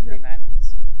 lovely Yeah. man,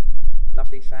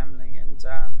 lovely family, and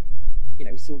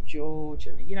we saw George,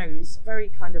 and it was very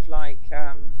kind of like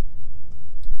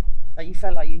you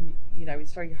felt like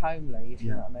it's very homely, if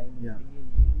you know what I mean. Yeah.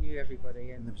 You knew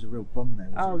everybody, And and there was a real bond there,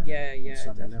 wasn't oh there? yeah, On so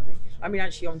many definitely. levels. I mean,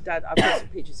 actually, on Dad, I've got some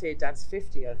pictures here. Dad's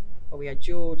 50th. Well, we had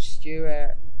George,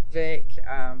 Stuart, Vic,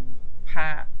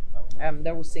 Pat.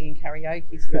 They're all singing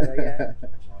karaoke together. Yeah.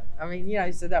 I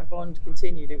mean, so that bond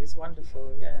continued. It was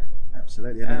wonderful. Yeah.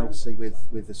 Absolutely, and then obviously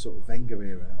with the sort of Wenger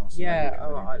era, Arsenal Yeah,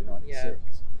 coming in yeah.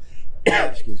 '96.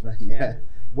 Excuse me. Yeah.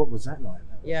 What was that like?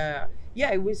 That was-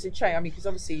 Yeah, it was a change. I mean, because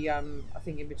obviously, I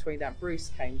think in between that, Bruce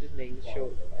came, didn't he?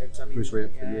 Short. I mean, Bruce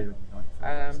Rioch for a yeah. year in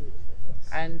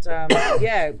 '94.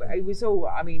 Yeah, it was all.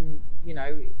 I mean,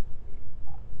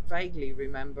 vaguely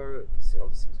remember, because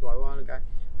obviously it was quite a while ago.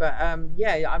 But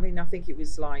yeah, I mean, I think it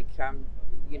was like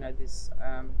this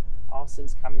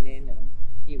Arsenal's coming in, and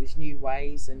it was new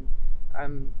ways, and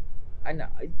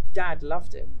Dad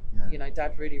loved him. Yeah.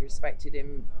 Dad really respected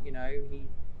him. He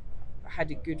had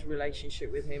a good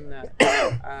relationship with him. That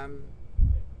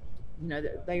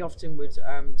they often would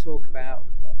talk about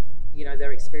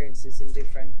their experiences in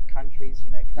different countries.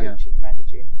 Coaching,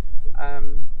 managing,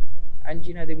 and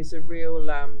there was a real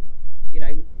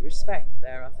respect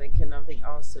there, I think, and I think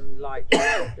Arsenal liked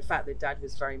the fact that Dad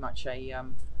was very much a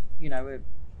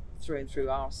through and through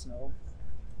Arsenal.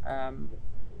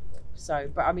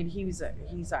 But I mean, he's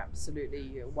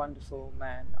absolutely a wonderful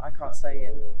man. I can't say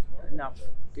enough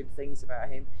good things about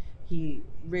him. He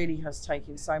really has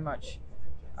taken so much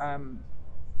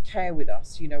care with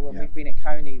us, you know, when we've been at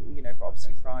Coney, you know, but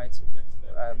obviously prior to,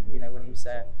 you know, when he was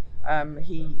there,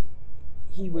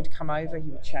 he would come over, he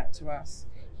would chat to us,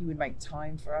 he would make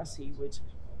time for us, he would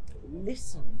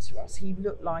listen to us. He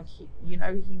looked like he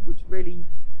would really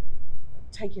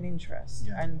take an interest.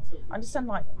 And I understand,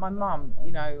 like my mum,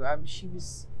 you know, she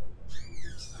was,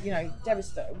 you know,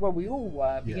 devastated. Well, we all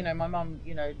were, but, you know, my mum,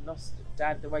 you know, lost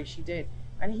Dad the way she did,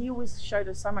 and he always showed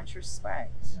her so much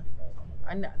respect,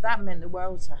 and that meant the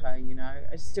world to her, you know.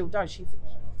 It still does. She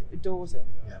adores him.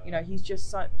 You know, he's just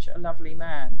such a lovely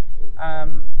man.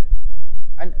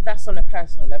 And that's on a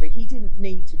personal level. He didn't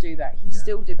need to do that. He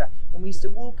still did that. When we used to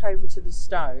walk over to the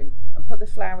stone and put the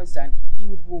flowers down, he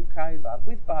would walk over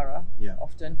with Borough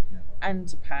often,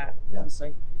 and Pat,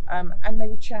 obviously. And they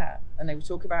would chat, and they would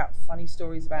talk about funny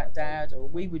stories about Dad, or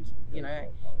we would, you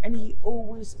know, and he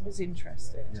always was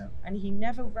interested. And he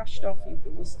never rushed off. He would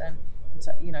always stand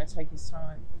and you know, take his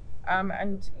time.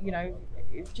 And, you know,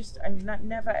 it just, and that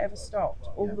never ever stopped.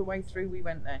 All the way through we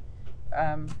went there.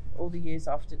 All the years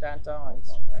after Dad died.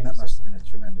 And that must have been a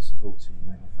tremendous support to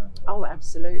you and your family. Oh,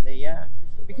 absolutely, yeah.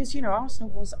 Because, you know, Arsenal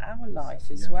was our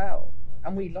life as well.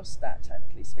 And we lost that,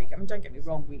 technically speaking. I mean, don't get me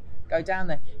wrong, we go down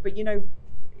there. But, you know,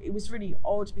 it was really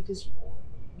odd because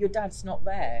your dad's not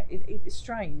there. It's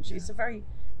strange. It's a very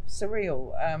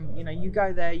surreal. You know, you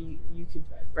go there, you could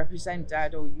represent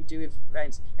Dad, or you do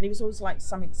events. And he was always like,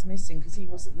 something's missing, because he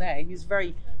wasn't there. He was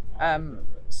very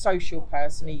social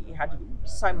person. He had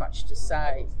so much to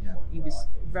say. He was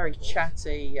very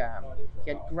chatty. He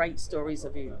had great stories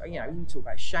of, you know, he would talk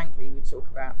about Shankly, he would talk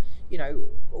about, you know,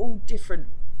 all different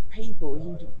people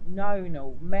he'd known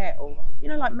or met, or, you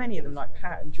know, like many of them, like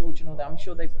Pat and George and all that. I'm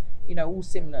sure they've, you know, all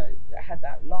similar, had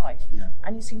that life.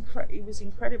 And it was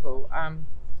incredible.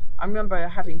 I remember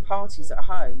having parties at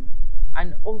home,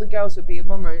 and all the girls would be in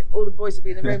one room, all the boys would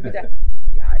be in the room with Dad.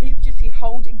 He would just be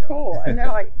holding court, and they're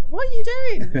like, "What are you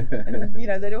doing?" And, you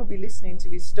know, they'd all be listening to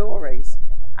his stories,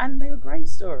 and they were great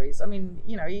stories. I mean,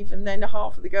 you know, even then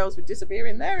half of the girls would disappear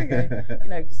in there again, you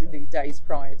know, because in the days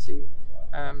prior to,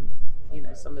 you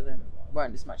know, some of them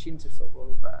weren't as much into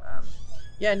football, but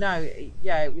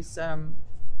it was,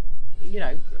 you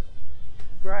know,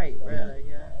 great, really,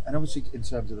 And obviously, in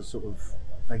terms of the sort of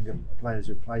Wenger players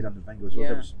who played under Wenger as well,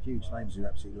 there were some huge names who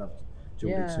absolutely loved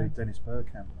Geordie too. Dennis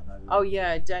Bergkamp, I know. Oh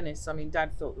yeah, Dennis. I mean,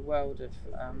 Dad thought the world of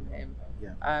him.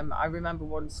 I remember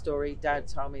one story Dad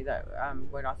told me that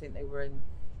when I think they were in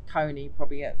Coney,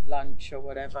 probably at lunch or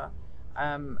whatever,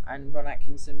 and Ron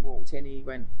Atkinson walked in. He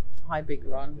went, "Hi, Big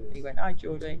Ron." He went, "Hi,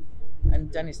 Geordie."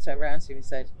 And Dennis turned around to him and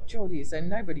said, "Geordie, is there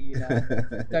nobody you know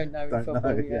don't know in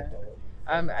football?"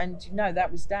 And you know,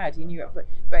 that was Dad. He knew it,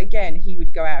 but again, he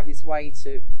would go out of his way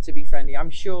to be friendly.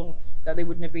 I'm sure that there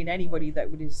wouldn't have been anybody that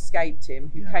would have escaped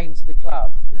him who came to the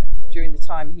club during the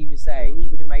time he was there. He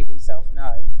would have made himself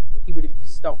known. He would have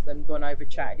stopped them, gone over,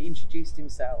 chatted, introduced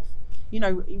himself. You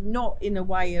know, not in a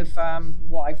way of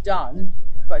what I've done,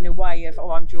 but in a way of,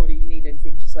 "Oh, I'm Geordie, you need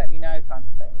anything, just let me know," kind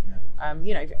of thing.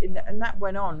 You know, and that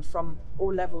went on from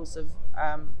all levels of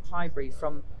Highbury,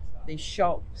 from the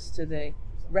shops to the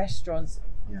restaurants.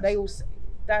 They all,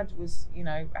 Dad was, you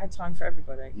know, had time for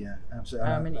everybody. Yeah,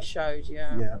 absolutely. And it showed.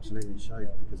 Yeah, absolutely, it showed,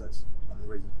 because that's one of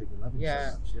the reasons people love him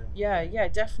so much. Yeah,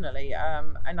 definitely.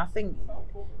 And I think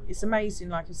it's amazing,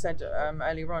 like I said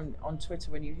earlier on Twitter,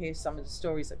 when you hear some of the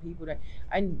stories that people do,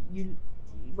 and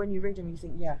when you read them, you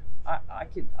think, I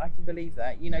can believe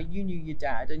that. You know, you knew your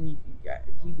dad, and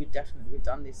he would definitely have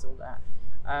done this or that.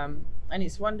 And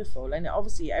it's wonderful. And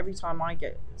obviously, every time I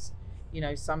get, you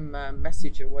know, some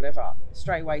message or whatever,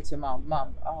 straight away to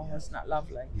Mum, "Oh, isn't that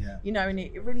lovely?" You know, and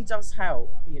it really does help,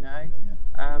 you know.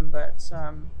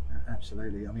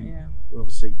 Absolutely. I mean,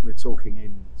 obviously, we're talking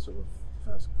in sort of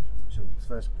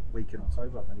first week in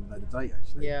October. I don't even know the date,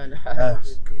 actually.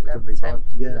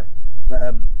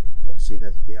 But obviously,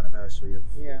 the anniversary of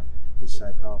his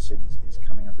passing is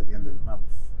coming up at the end of the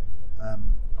month. I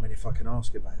mean, if I can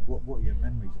ask about it, what are your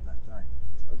memories of that day?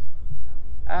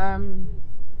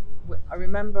 I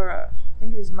remember, I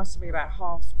think it must have been about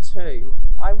 2:30.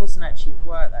 I wasn't actually at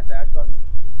work that day. I'd gone,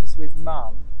 it was with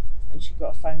Mum, and she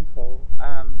got a phone call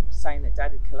saying that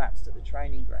Dad had collapsed at the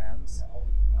training grounds,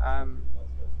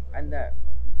 and that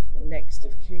next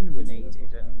of kin were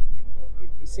needed, and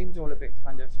it seemed all a bit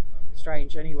kind of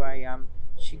strange. Anyway,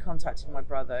 she contacted my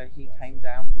brother. He came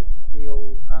down. We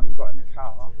all got in the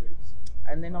car,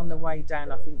 and then on the way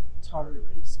down, I think Tom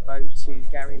spoke to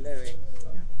Gary Lewin.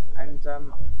 And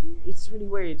it's really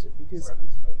weird, because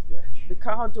the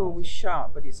car door was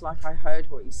shut, but it's like I heard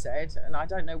what he said, and I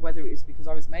don't know whether it was because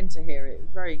I was meant to hear it. It was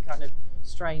very kind of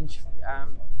strange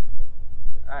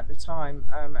at the time,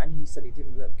 and he said it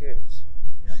didn't look good.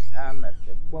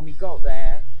 when we got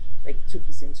there, they took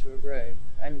us into a room,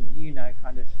 and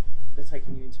kind of they're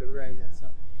taking you into a room. Yeah. It's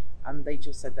not, and they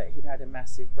just said that he'd had a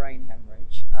massive brain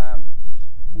hemorrhage.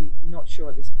 We're not sure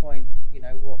at this point,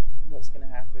 what's going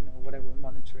to happen or whatever. We're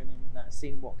monitoring him and that,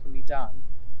 seeing what can be done.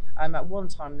 At one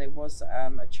time, there was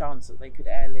a chance that they could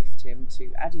airlift him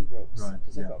to Addenbrooke's because Right,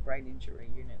 they've yeah. got a brain injury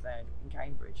unit there in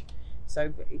Cambridge.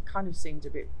 So it kind of seemed a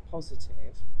bit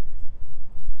positive.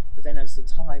 But then as the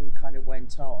time kind of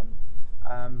went on,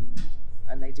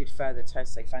 and they did further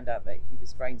tests, they found out that he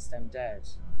was brainstem dead.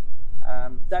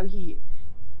 Though he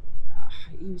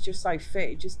was just so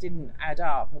fit, it just didn't add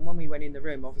up. And when we went in the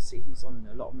room, obviously he was on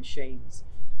a lot of machines.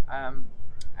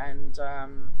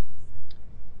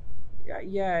 It's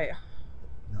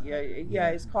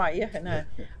quite,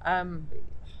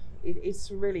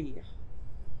 it's really,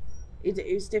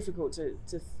 it's difficult to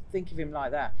think of him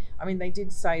like that. I mean, they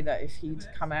did say that if he'd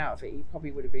come out of it, he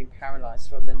probably would have been paralysed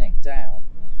from the neck down,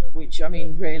 which, I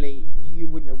mean, really, you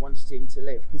wouldn't have wanted him to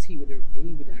live, because he would have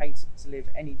hated to live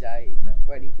any day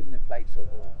when he couldn't have played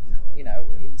football,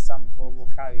 in some form or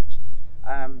coach.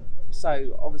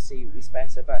 So obviously it was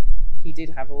better, but he did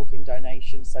have organ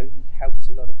donation, so he helped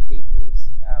a lot of people.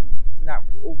 And that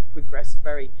all progressed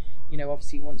very,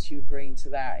 obviously once you agree to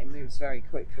that, it moves very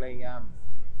quickly. And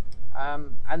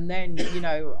then,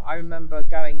 I remember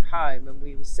going home and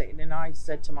we were sitting, and I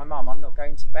said to my mum, I'm not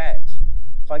going to bed.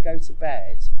 If I go to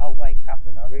bed, I'll wake up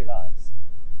and I realise,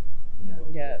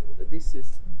 that this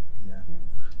is. Yeah.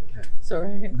 Okay.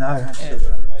 Sorry. No, that's Yeah.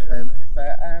 okay.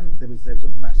 But there was a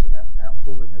massive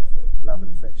outpouring of love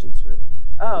and affection to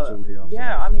Geordie after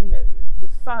yeah, that. I mean, the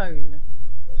phone,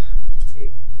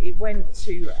 it went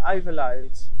to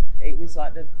overload. It was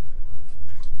like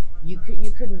you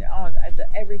couldn't answer.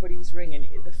 Everybody was ringing.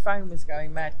 The phone was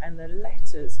going mad, and the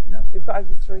letters. Yeah. We've got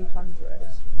over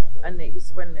 300, and it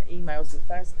was when emails were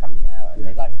first coming out, and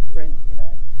they like a print,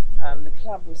 the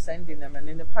club was sending them, and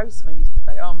then the postman used to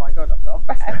say, "Oh my God, I've got a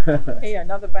bag here,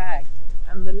 another bag,"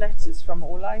 and the letters from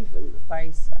all over the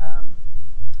place,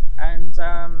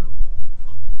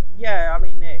 yeah, I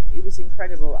mean, it was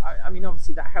incredible. I mean,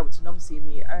 obviously that helped, and obviously in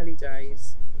the early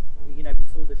days,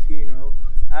 before the funeral,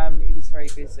 it was very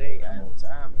busy, and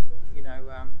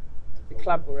the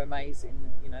club were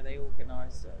amazing. They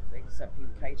organised, they sent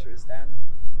people, caterers down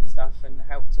and stuff, and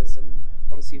helped us. And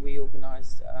obviously we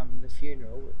organised the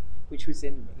funeral, which was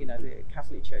in the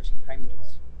Catholic Church in Cambridge,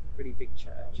 was a pretty big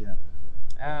church. Yeah.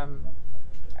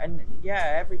 And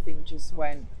yeah, everything just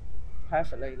went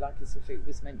perfectly, like as if it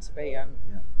was meant to be. Yeah.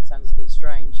 Sounds a bit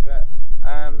strange, but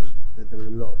There were a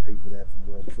lot of people there from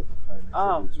the World Football Playing.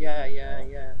 oh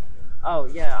yeah. Oh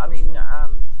yeah, I mean,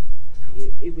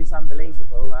 it was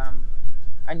unbelievable.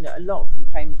 And a lot of them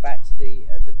came back to the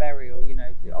burial.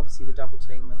 Obviously the double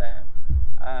team were there,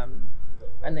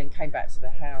 and then came back to the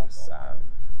house.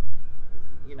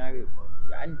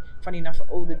 And funny enough,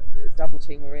 all the double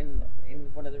team were in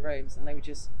one of the rooms, and they were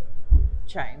just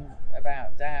chatting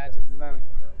about Dad and Mum.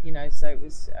 So it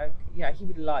was, he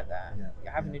would have liked that,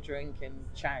 having a drink and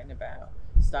chatting about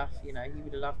stuff. He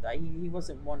would have loved that. He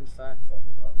wasn't one for,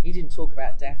 he didn't talk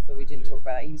about death, or he didn't talk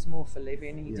about that. He was more for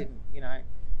living. He didn't, he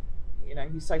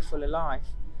was so full of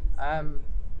life. And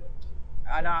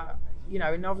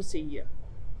and obviously,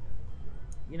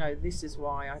 this is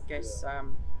why I guess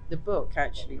the book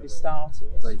actually was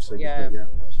started. Dave Seeger's book, yeah,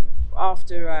 absolutely.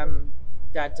 After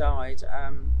Dad died,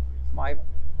 my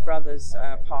brother's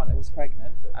partner was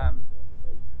pregnant,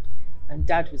 and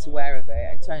Dad was aware of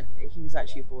it. He was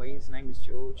actually a boy. His name was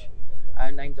George,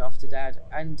 named after Dad.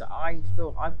 And I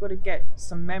thought, I've got to get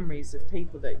some memories of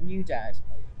people that knew Dad.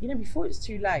 Before it's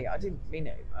too late. I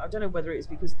don't know whether it was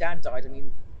because Dad died. I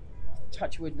mean,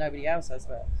 touch wood, nobody else has,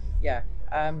 but yeah.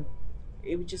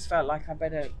 It just felt like I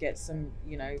better get some,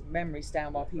 memories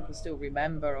down while people still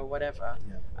remember or whatever.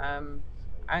 Yeah.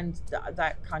 And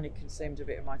that kind of consumed a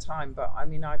bit of my time. But I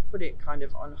mean, I put it kind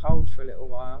of on hold for a little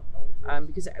while,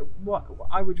 because what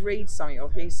I would read something or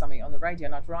hear something on the radio,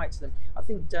 and I'd write to them. I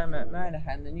think Dermot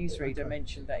Murnahan, the newsreader,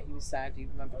 mentioned that he was sad. He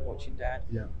remembered watching Dad.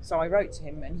 Yeah. So I wrote to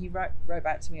him, and he wrote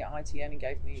back to me at ITN and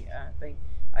gave me a thing.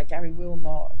 Gary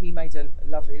Wilmot, he made a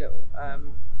lovely little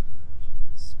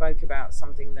spoke about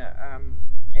something that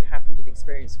had happened and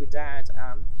experienced with Dad.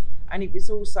 And it was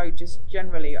also just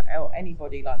generally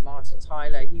anybody like Martin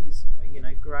Tyler, he was,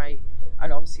 great,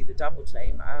 and obviously the double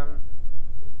team.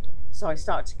 So I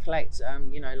started to collect,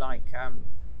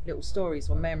 little stories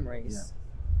or memories.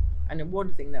 And then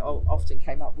one thing that often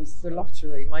came up was the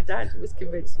lottery. My dad was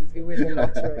convinced he was going to win the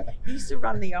lottery. He used to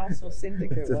run the Arsenal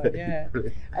Syndicate one, yeah.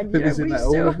 And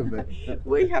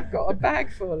we have got a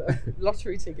bag full of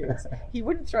lottery tickets. He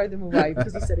wouldn't throw them away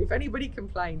because he said if anybody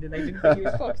complained and they didn't think he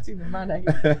was pocketing the money.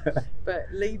 But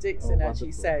Lee Dixon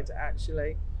actually said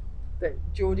that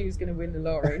Geordie was going to win the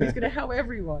lottery and he's going to help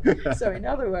everyone. So in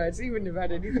other words, he wouldn't have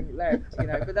had anything left, you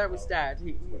know. But that was Dad.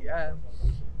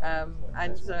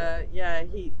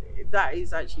 That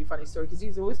is actually a funny story because he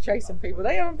was always chasing people.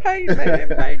 They haven't paid me. They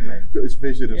haven't paid me. Got this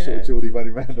vision of sort of Geordie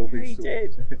running around all these. He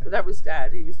did, but that was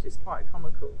Dad. He was just quite a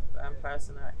comical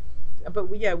person. But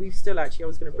we've still actually. I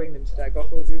was going to bring them today, but I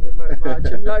thought we were much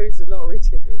and loads of lottery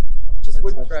tickets. Just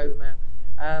wouldn't throw them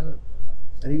out.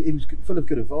 And he was full of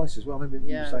good advice as well. I remember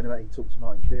you were saying about he talked to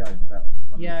Martin Keown about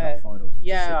one of the cup finals.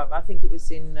 Yeah, I think it was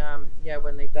in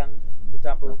when they'd done the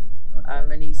double.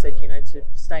 And he said, you know, to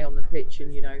stay on the pitch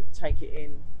and, you know, take it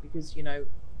in because, you know,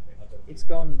 it's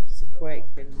gone so quick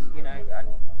and, you know, and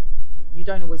you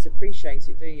don't always appreciate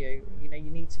it, do you? You know,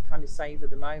 you need to kind of savour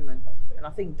the moment. And I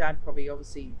think Dad probably,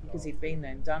 obviously, because he'd been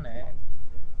there and done it,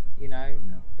 you know,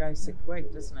 goes so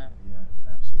quick, doesn't it? Yeah,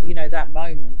 absolutely. You know, that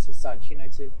moment as such, you know,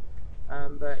 to...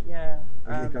 but yeah,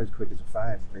 it goes quick as a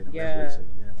fan. Being a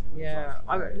member,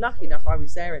 I'm lucky enough. I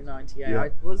was there at '98. I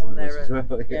wasn't there at.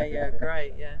 Well,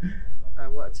 great. Yeah,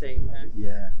 what a team.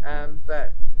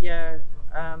 But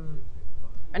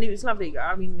and it was lovely.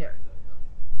 I mean,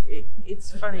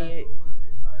 it's funny.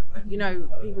 You know,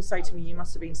 people say to me, "You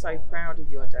must have been so proud of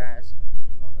your dad."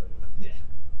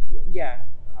 Yeah,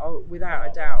 without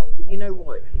a doubt. But you know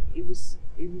what? It was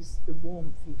the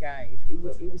warmth he gave. It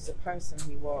was the person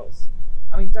he was.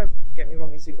 I mean, don't get me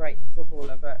wrong, he's a great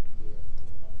footballer, but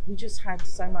he just had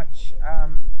so much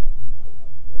time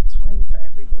for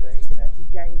everybody. You know, he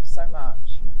gave so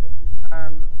much,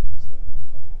 and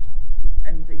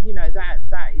you know that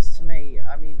is to me.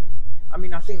 I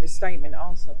mean, I think the statement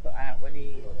Arsenal put out when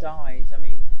he died. I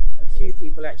mean, a few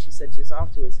people actually said to us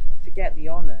afterwards, "Forget the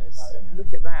honours.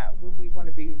 Look at that. When we want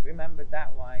to be remembered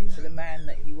that way for the man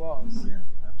that he was."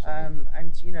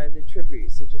 And you know, the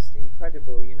tributes are just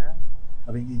incredible. You know.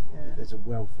 I mean, there's a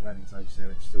wealth of anecdotes there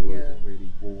and stories and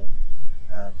really warm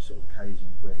sort of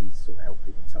occasions where he's sort of helped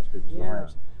people and touched people's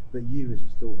lives. But you, as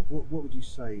his daughter, what would you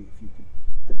say if you could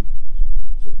maybe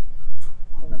sort of,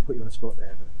 I don't know, put you on a spot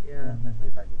there, but a memory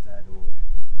about your dad or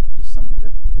just something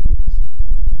that would be the essence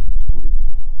of Geordie?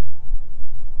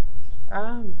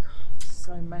 God,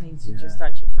 so many to just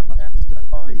actually come down to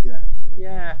one.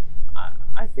 Yeah,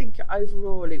 I think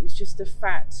overall it was just the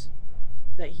fact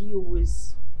that he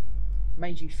always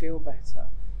made you feel better,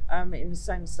 in the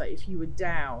sense that if you were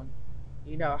down,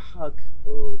 you know, a hug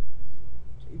or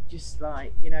just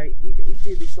like, you know, he'd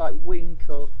do this like wink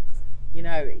or, you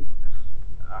know,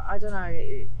 I don't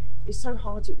know, it's so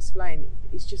hard to explain.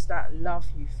 It's just that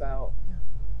love you felt,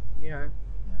 you know.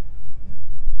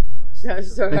 No,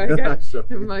 sorry, I get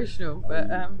emotional,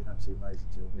 but absolutely amazing,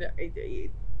 Jill.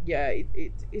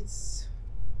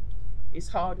 it's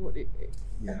hard what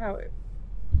how it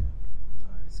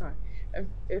sorry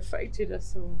affected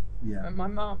us all. And my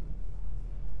mum.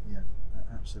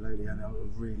 Absolutely, and I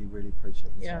really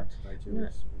appreciate your time today, Jill.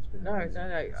 It's been no.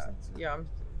 I'm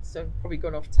so probably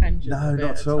gone off tangent. No,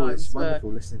 not at all. It's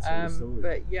wonderful listening to your story.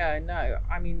 But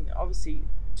I mean, obviously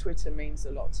Twitter means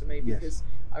a lot to me because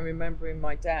I'm remembering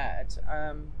my dad,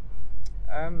 and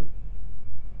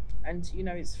you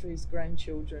know, it's for his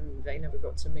grandchildren. They never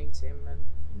got to meet him, and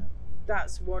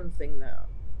that's one thing that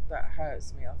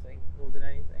hurts me. I think more than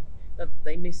anything, that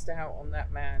they missed out on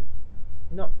that man.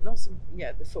 Not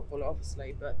the footballer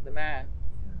obviously, but the man.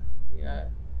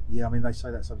 Yeah, I mean, they say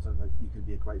that sometimes, like, you can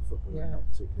be a great footballer and not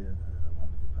particularly a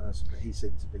wonderful person, but he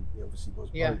seemed to be. He obviously was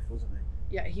both, wasn't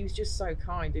he? Yeah, he was just so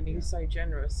kind and he was so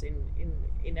generous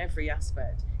in every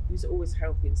aspect. He was always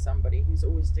helping somebody. He was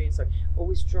always doing so,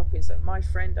 always dropping so. My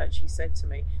friend actually said to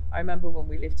me, I remember when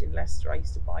we lived in Leicester, I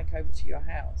used to bike over to your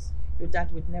house. Your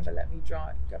dad would never let me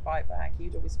bike back.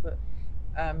 He'd always put,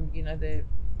 you know, the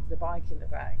bike in the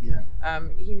back.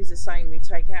 He was the same. We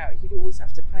take out. He'd always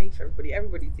have to pay for everybody.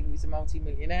 Everybody think he was a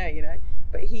multi-millionaire, you know.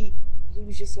 But he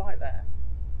was just like that.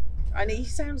 And he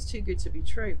sounds too good to be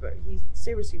true, but he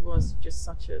seriously was just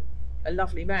such a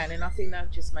lovely man. And I think that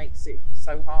just makes it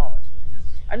so hard.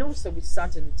 And also with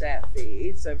sudden death,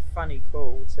 it's a funny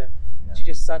call to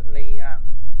just suddenly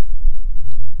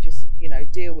just, you know,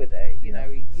 deal with it. You know,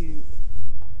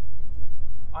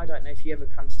 I don't know if you ever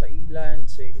come to you learn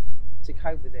to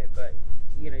cope with it, but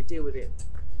you know, deal with it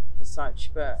as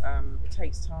such. But it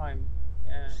takes time,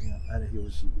 Yeah, and he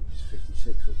was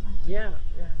 56, wasn't he? Yeah,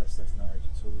 yeah. That's no age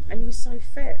at all. And he was so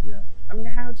fit. Yeah. I mean,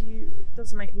 how do you? It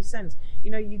doesn't make any sense.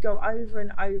 You know, you go over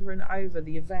and over and over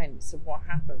the events of what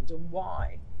happened and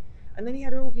why, and then he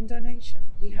had organ donation.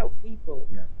 He helped people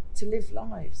to live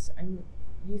lives, and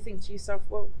you think to yourself,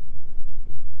 well,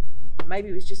 maybe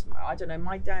it was just, I don't know.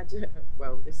 My dad.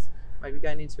 Well, this maybe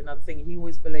going into another thing. He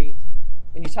always believed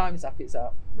when your time's up, it's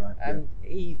up. Right. And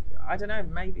I don't know.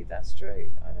 Maybe that's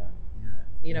true. I don't know. Yeah.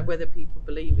 You know, whether people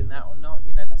believe in that or not.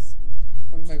 You know, that's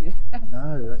maybe.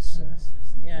 No, that's an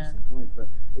interesting point. But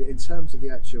in terms of the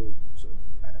actual sort of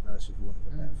anniversary, for want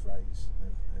of a better phrase,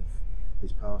 of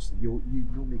his passing, you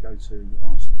normally go to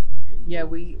Arsenal. Yeah,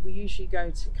 we usually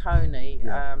go to Coney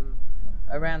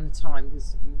around the time,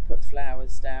 because we put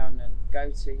flowers down and go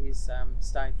to his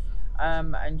stone.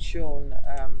 And Sean,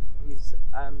 who's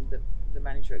the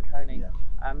manager at Coney,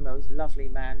 was a lovely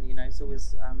man. You know, he's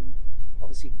always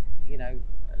obviously, you know,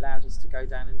 allowed us to go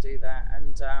down and do that,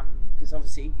 and because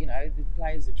obviously, you know, the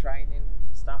players are training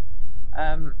and stuff,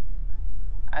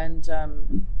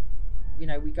 you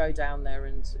know, we go down there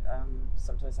and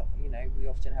sometimes, you know, we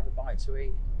often have a bite to eat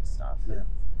and stuff.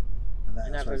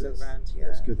 And have a look around. Yeah,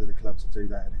 it's good of the club to do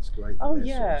that, and it's great. Oh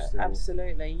yeah,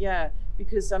 absolutely, yeah.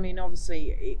 Because I mean,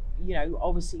 obviously, you know,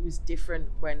 obviously it was different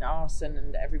when Arsene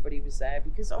and everybody was there,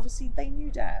 because obviously they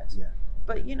knew Dad. Yeah.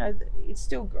 But you know, it's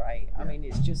still great. I mean,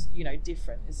 it's just, you know,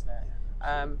 different, isn't it?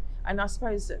 Yeah, and I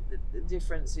suppose that the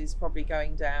difference is probably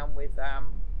going down with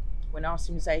when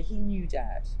Arsene was there, he knew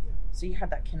Dad, so he had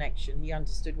that connection. He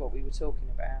understood what we were talking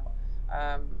about.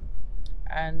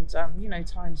 And you know,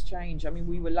 times change. I mean,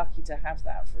 we were lucky to have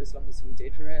that for as long as we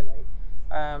did, really.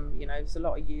 You know, it was a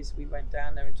lot of years we went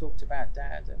down there and talked about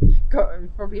Dad,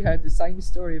 and probably heard the same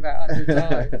story about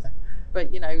 100 times.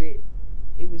 But you know,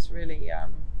 it was really,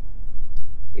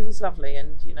 it was lovely,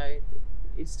 and you know,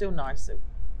 it's still nice that,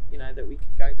 you know, that we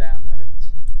could go down there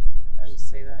and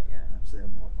see that. Yeah.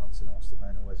 Absolutely. Once an Arsenal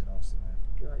man, always an Arsenal man.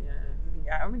 God,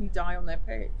 yeah. How many die on their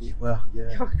pitch? Well,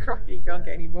 yeah. God, crikey, you can't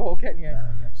get any more, can you?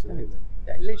 No, absolutely.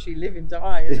 They literally live and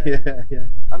die, isn't it? Yeah.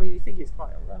 I mean, you think it's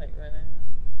quite ironic, really.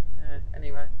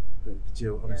 Anyway. But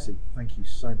Jill, honestly, thank you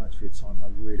so much for your time. I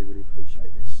really, really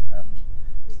appreciate this.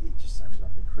 It just sounded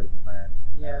like an incredible man.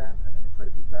 And an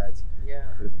incredible dad. Yeah.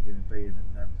 Incredible human being,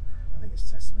 and I think it's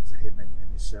testament to him and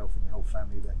yourself and your whole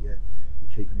family that you're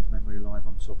keeping his memory alive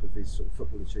on top of his sort of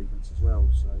football achievements as well.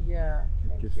 So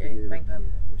good for you, Thank and you.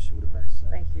 I wish you all the best. So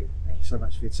Thank you. Thank you so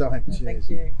much for your time. Cheers. Thank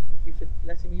you. Thank you for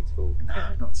letting me talk.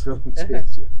 No, not at all.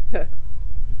 Cheers.